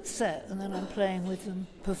idea that's set, and then I'm playing with them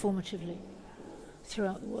performatively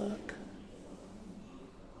throughout the work.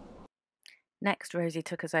 Next, Rosy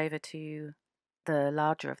took us over to the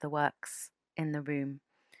larger of the works in the room,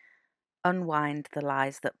 Unwind the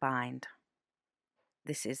Lies That Bind.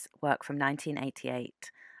 This is work from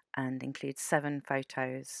 1988 and includes 7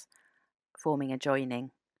 photos forming a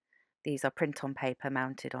joining. These are print on paper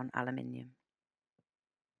mounted on aluminium.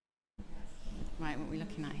 Right, what we're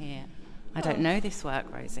looking at here I don't know this work,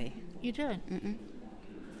 Rosie. You don't? Mm-mm.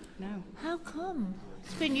 No. How come?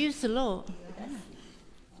 It's been used a lot.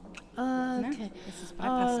 No, Okay. this is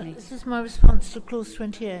bypassing me. This is my response to Clause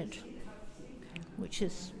 28, which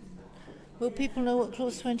is... Will people know what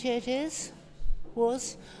Clause 28 is?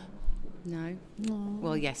 Was? No.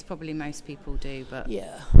 Well, yes, probably most people do, but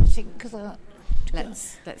Yeah, I think because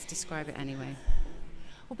let's describe it anyway.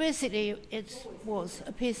 Well, basically, it was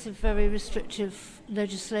a piece of very restrictive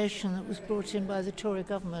legislation that was brought in by the Tory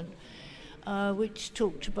government, which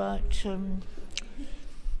talked about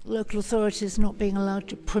local authorities not being allowed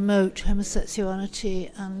to promote homosexuality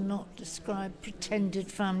and not describe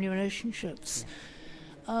pretended family relationships.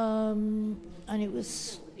 And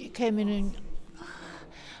it came in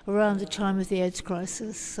around the time of the AIDS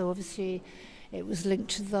crisis, so obviously it was linked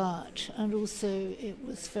to that, and also it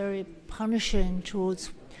was very punishing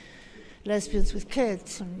towards lesbians with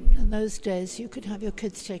kids, and in those days you could have your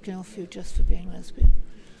kids taken off you just for being lesbian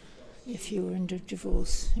if you were in a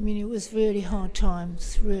divorce. I mean, it was really hard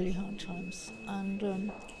times,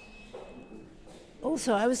 and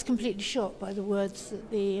also I was completely shocked by the words that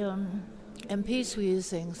the MPs were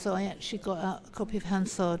using, so I actually got out a copy of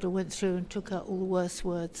Hansard and went through and took out all the worst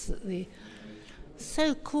words that the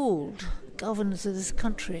so-called governors of this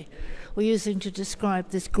country were using to describe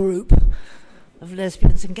this group of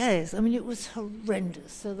lesbians and gays. I mean, it was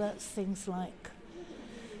horrendous. So that's things like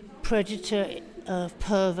predator,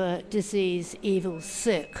 pervert, disease, evil,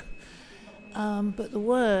 sick. But the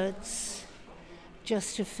words,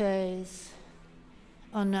 just a phase,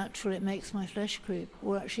 unnatural, it makes my flesh creep,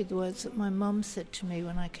 were actually the words that my mum said to me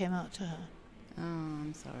when I came out to her. Oh,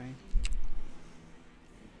 I'm sorry.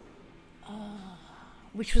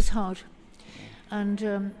 Which was hard.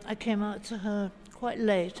 And I came out to her quite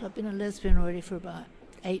late. I've been a lesbian already for about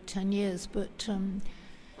 8-10 years, but I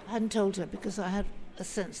hadn't told her because I had a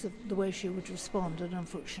sense of the way she would respond, and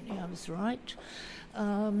unfortunately I was right.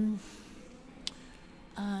 And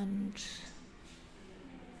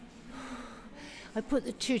I put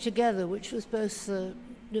the two together, which was both the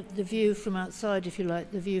view from outside, if you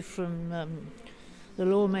like, the view from the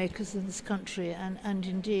lawmakers in this country, and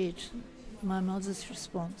indeed my mother's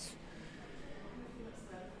response.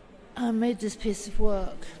 I made this piece of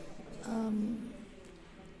work in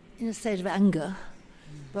a state of anger,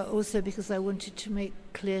 but also because I wanted to make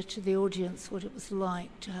clear to the audience what it was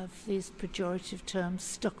like to have these pejorative terms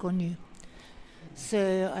stuck on you.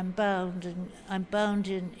 So I'm bound in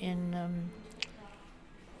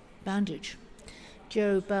bandage.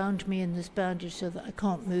 Joe bound me in this bandage so that I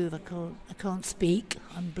can't move, I can't speak,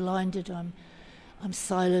 I'm blinded, I'm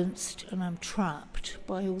silenced, and I'm trapped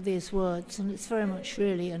by all these words. And it's very much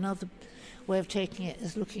really another way of taking it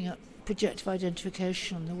is looking at projective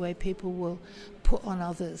identification, the way people will put on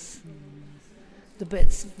others the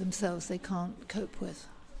bits of themselves they can't cope with.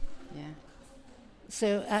 Yeah.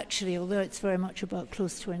 So actually, although it's very much about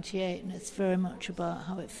Clause 28, and it's very much about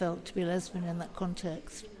how it felt to be lesbian in that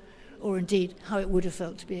context, or indeed how it would have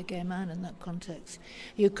felt to be a gay man in that context,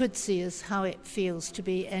 you could see as how it feels to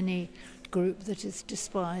be any group that is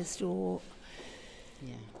despised or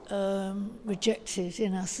rejected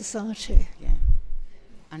in our society. Yeah,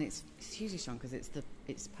 and it's hugely strong because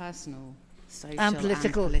it's personal, social, and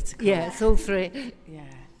political. Yeah, it's all three. Yeah.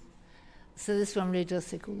 So this one really does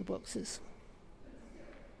tick all the boxes,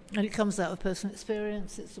 and it comes out of personal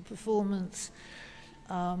experience. It's a performance,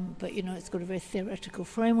 but it's got a very theoretical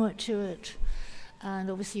framework to it.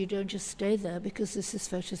 And obviously you don't just stay there because this is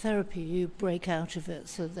phototherapy. You break out of it.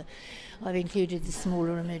 So I've included the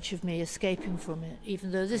smaller image of me escaping from it,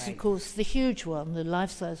 even though this, of course, the huge one, the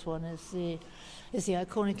life-size one, is the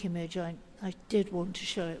iconic image. I did want to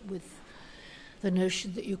show it with the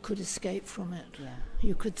notion that you could escape from it. Yeah.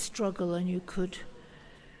 You could struggle and you could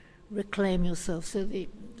reclaim yourself. So the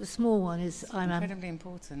small one is I'm incredibly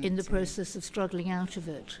important in the process of struggling out of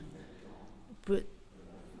it. But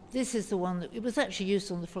this is the one that it was actually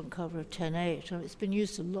used on the front cover of 10/8. It's been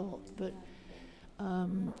used a lot, but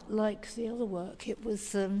like the other work, it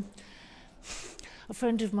was a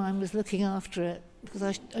friend of mine was looking after it because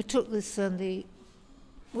I took this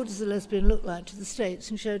what does a lesbian look like to the States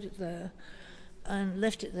and showed it there and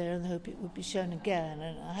left it there in the hope it would be shown again,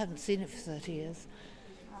 and I haven't seen it for 30 years.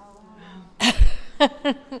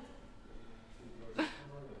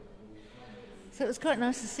 So it was quite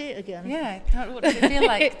nice to see it again. Yeah, what did it feel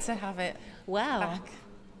like to have it back?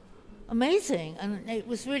 Amazing. And it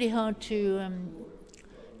was really hard to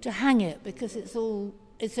hang it because it's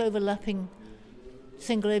overlapping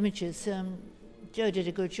single images. Jo did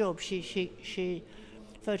a good job. She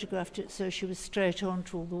photographed it so she was straight on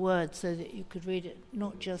to all the words so that you could read it,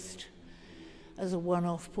 not just as a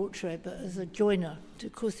one-off portrait, but as a joiner.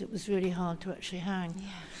 Of course, it was really hard to actually hang.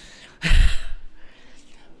 Yeah.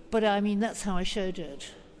 But I mean, that's how I showed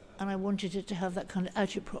it. And I wanted it to have that kind of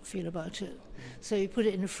agitprop feel about it. So you put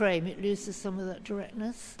it in a frame, it loses some of that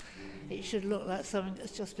directness. It should look like something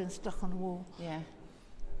that's just been stuck on a wall. Yeah.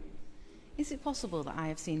 Is it possible that I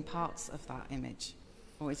have seen parts of that image?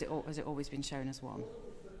 Or has it always been shown as one?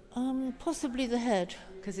 Possibly the head.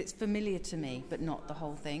 Because it's familiar to me, but not the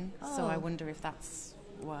whole thing. Oh. So I wonder if that's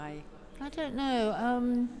why. I don't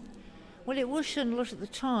know. Well, it was shown a lot at the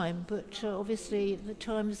time, but obviously the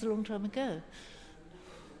time is a long time ago.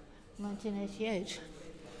 1988.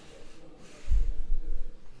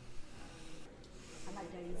 I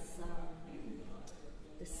like there is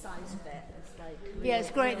the size bit. It's like Yeah,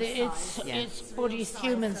 it's great that its body's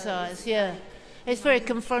human size. Yeah, it's very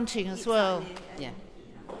confronting as well. Yeah.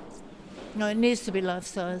 No, it needs to be life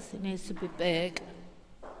size. It needs to be big.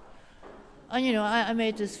 And you know, I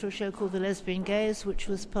made this for a show called The Lesbian Gaze, which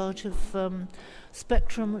was part of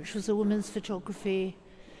Spectrum, which was a women's photography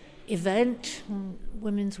event. And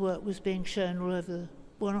women's work was being shown all over,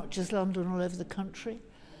 well, not just London, all over the country.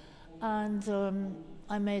 And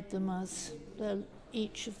I made them as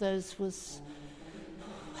each of those was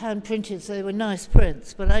hand printed, so they were nice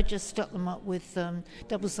prints. But I just stuck them up with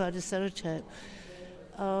double-sided sellotape.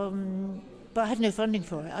 But I had no funding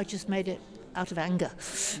for it. I just made it out of anger.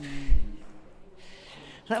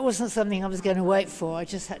 That wasn't something I was going to wait for. I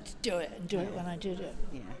just had to do it and do it when I did it.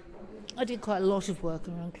 Yeah. I did quite a lot of work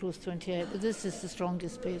around Clause 28, but this is the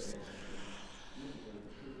strongest piece.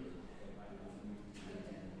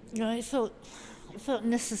 You know, it felt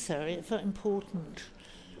necessary. It felt important.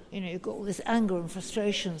 You know, you've got all this anger and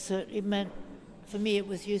frustration, so it meant, for me, it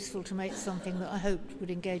was useful to make something that I hoped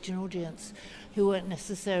would engage an audience who weren't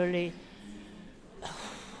necessarily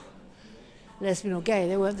lesbian or gay.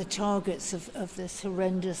 They weren't the targets of this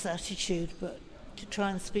horrendous attitude, but to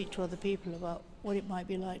try and speak to other people about what it might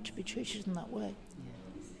be like to be treated in that way.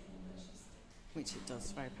 Yeah. Which it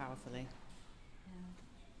does very powerfully.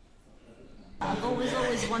 I'm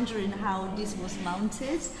always wondering how this was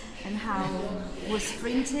mounted and how it was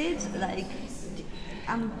printed. Like,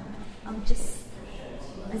 I'm just,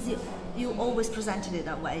 as you always presented it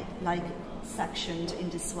that way, like sectioned in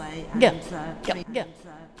this way and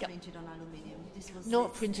printed on aluminium. This was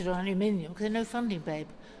not printed on aluminium because there's no funding, babe.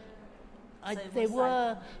 They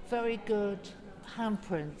were very good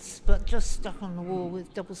handprints, but just stuck on the wall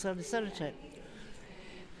with double-sided sellotape.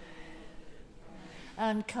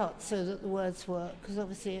 And cut so that the words work, because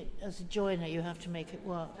obviously as a joiner you have to make it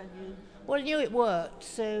work. Well, I knew it worked,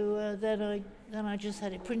 so then I just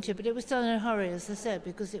had it printed, but it was done in a hurry, as I said,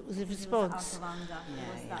 because it was a response.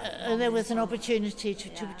 And there was an opportunity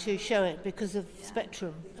to show it because of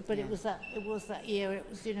Spectrum, but it was that year. It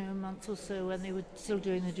was, you know, a month or so when they were still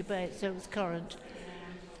doing the debate, so it was current.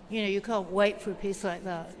 You know, you can't wait for a piece like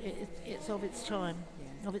that. It's of its time,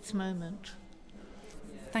 of its moment.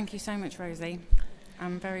 Thank you so much, Rosie.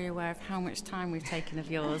 I'm very aware of how much time we've taken of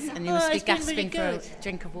yours, and you must be gasping for a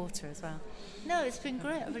drink of water as well. No, it's been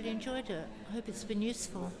great. I've really enjoyed it. I hope it's been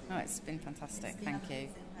useful. Oh, it's been fantastic. Thank you.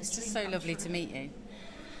 It's just so lovely to meet you.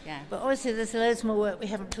 Yeah. But obviously there's loads more work we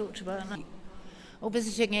haven't talked about. Or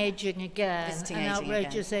Visiting Aging Again, and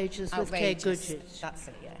Outrageous Ages with Kay Goodrich. That's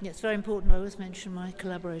it, yeah. Yeah, it's very important. I always mention my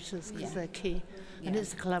collaborators because they're key. Yeah. And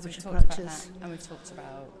it's a collaborative So we've talked practice. about that, and we've talked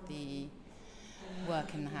about the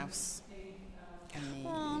work in the house.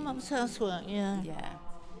 Mum's housework, yeah. Yeah.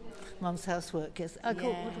 Mum's housework, yes. What do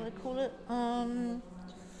I call it? What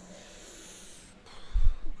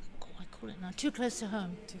do I call it now? Too Close to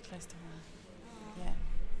Home. Too Close to Home.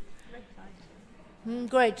 Yeah.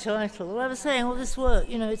 Great title. Well, I was saying all this work,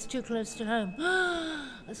 you know, it's too close to home.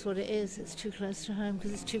 That's what it is. It's too close to home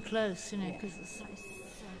because it's too close, you know, because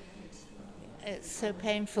it's so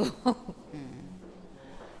painful.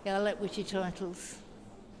 Yeah, I like witty titles.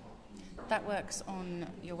 That works on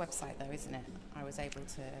your website, though, isn't it? I was able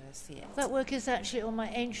to see it. That work is actually on my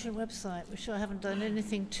ancient website, which I haven't done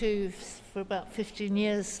anything to for about 15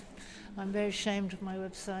 years. I'm very ashamed of my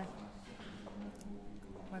website.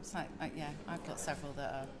 Website, yeah, I've got several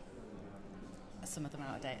that are, some of them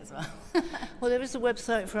out of date as well. Well, there is a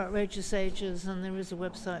website for Outrageous Ages, and there is a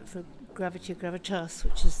website for Gravity Gravitas,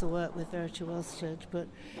 which is the work with Verity Wellstead, but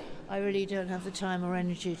I really don't have the time or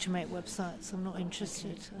energy to make websites. I'm not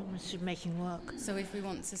interested. I'm interested in making work. So if we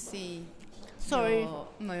want to see your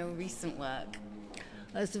more recent work...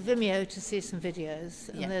 There's the Vimeo to see some videos,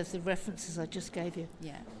 and there's the references I just gave you.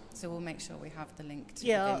 Yeah, so we'll make sure we have the link to the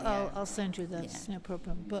Vimeo. Yeah, I'll send you those, no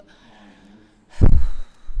problem. But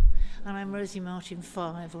and I'm Rosy Martin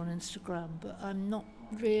 5 on Instagram, but I'm not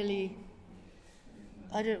really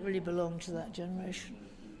I don't really belong to that generation.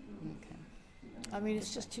 Okay. I mean,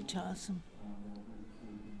 it's just too tiresome.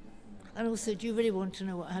 And also, do you really want to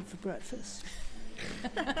know what I had for breakfast?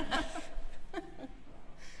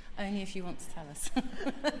 Only if you want to tell us.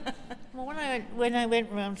 Well, when I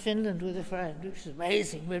went around Finland with a friend, which was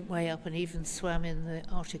amazing, went way up and even swam in the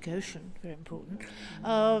Arctic Ocean, very important.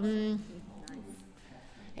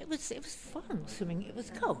 It was fun swimming. It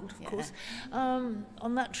was cold, of course.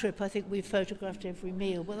 On that trip, I think we photographed every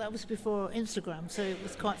meal. Well, that was before Instagram, so it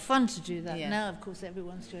was quite fun to do that. Now, of course,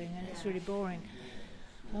 everyone's doing it. It's really boring.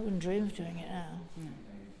 I wouldn't dream of doing it now. No.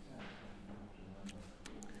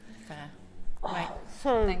 Fair. Right.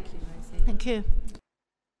 So, thank you, Rosie. Thank you.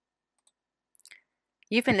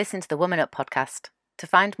 You've been listening to the WomanUp podcast. To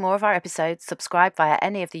find more of our episodes, subscribe via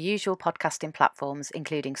any of the usual podcasting platforms,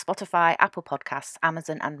 including Spotify, Apple Podcasts,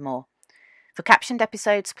 Amazon, and more. For captioned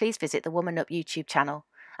episodes, please visit the WomanUp YouTube channel.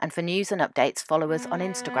 And for news and updates, follow us on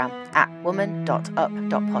Instagram at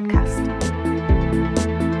woman.up.podcast.